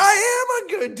until now. I am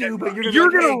a good dude," but You're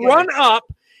gonna gonna run up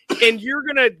and you're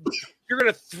gonna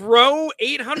throw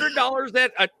 $800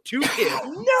 at 2 kids.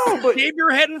 No, but shave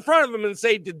your head in front of them and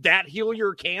say, "Did that heal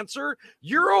your cancer?"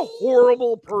 You're a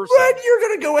horrible person. But you're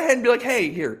gonna go ahead and be like, "Hey,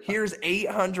 here's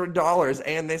 $800,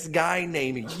 and this guy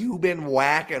named you've been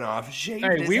whacking off." Shaved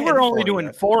Hey, his we head were only for doing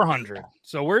ya." 400.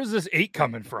 So where's this 8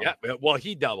 coming from? Yeah, well,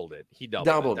 he doubled it. He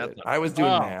Doubled That's it. not- I was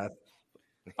doing Oh. math.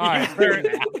 All right, fair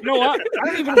enough. You know what? I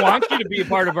don't even want you to be a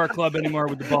part of our club anymore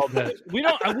with the bald head. We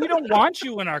don't want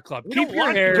you in our club. We Keep don't your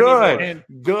want hair you Good, and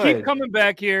good. keep coming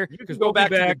back here You because can we'll go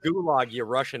back be back. to the gulag, you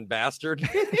Russian bastard.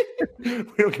 We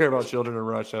don't care about children in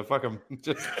Russia. Fuck them.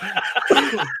 Just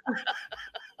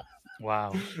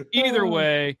Wow. Either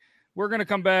way, we're gonna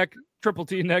come back Triple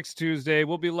T next Tuesday.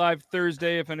 We'll be live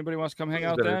Thursday if anybody wants to come hang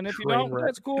out Been a then. If you train don't, wreck.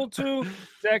 that's cool too.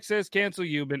 Zach says cancel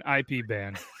Euban IP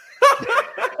ban.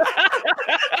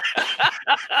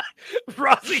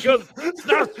 Rossi goes, "It's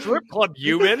not a strip club,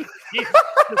 Euban."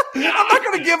 I'm not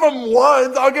gonna give them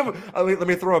ones. I'll give them. Let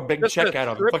me throw a big Just check a at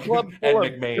them. strip club Ed full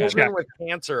of McMahon. children with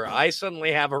cancer. I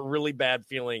suddenly have a really bad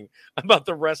feeling about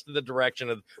the rest of the direction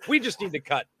of. We just need to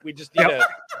cut. We just need to.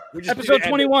 We just need Episode to end it-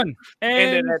 21.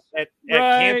 End And it at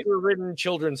right. cancer-ridden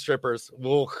children strippers.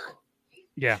 Ugh.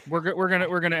 yeah, we're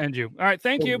gonna end you. All right,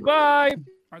 thank you. Bye.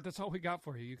 All right, that's all we got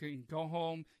for you. You can go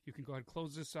home. You can go ahead and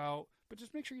close this out. But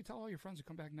just make sure you tell all your friends to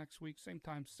come back next week. Same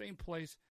time, same place.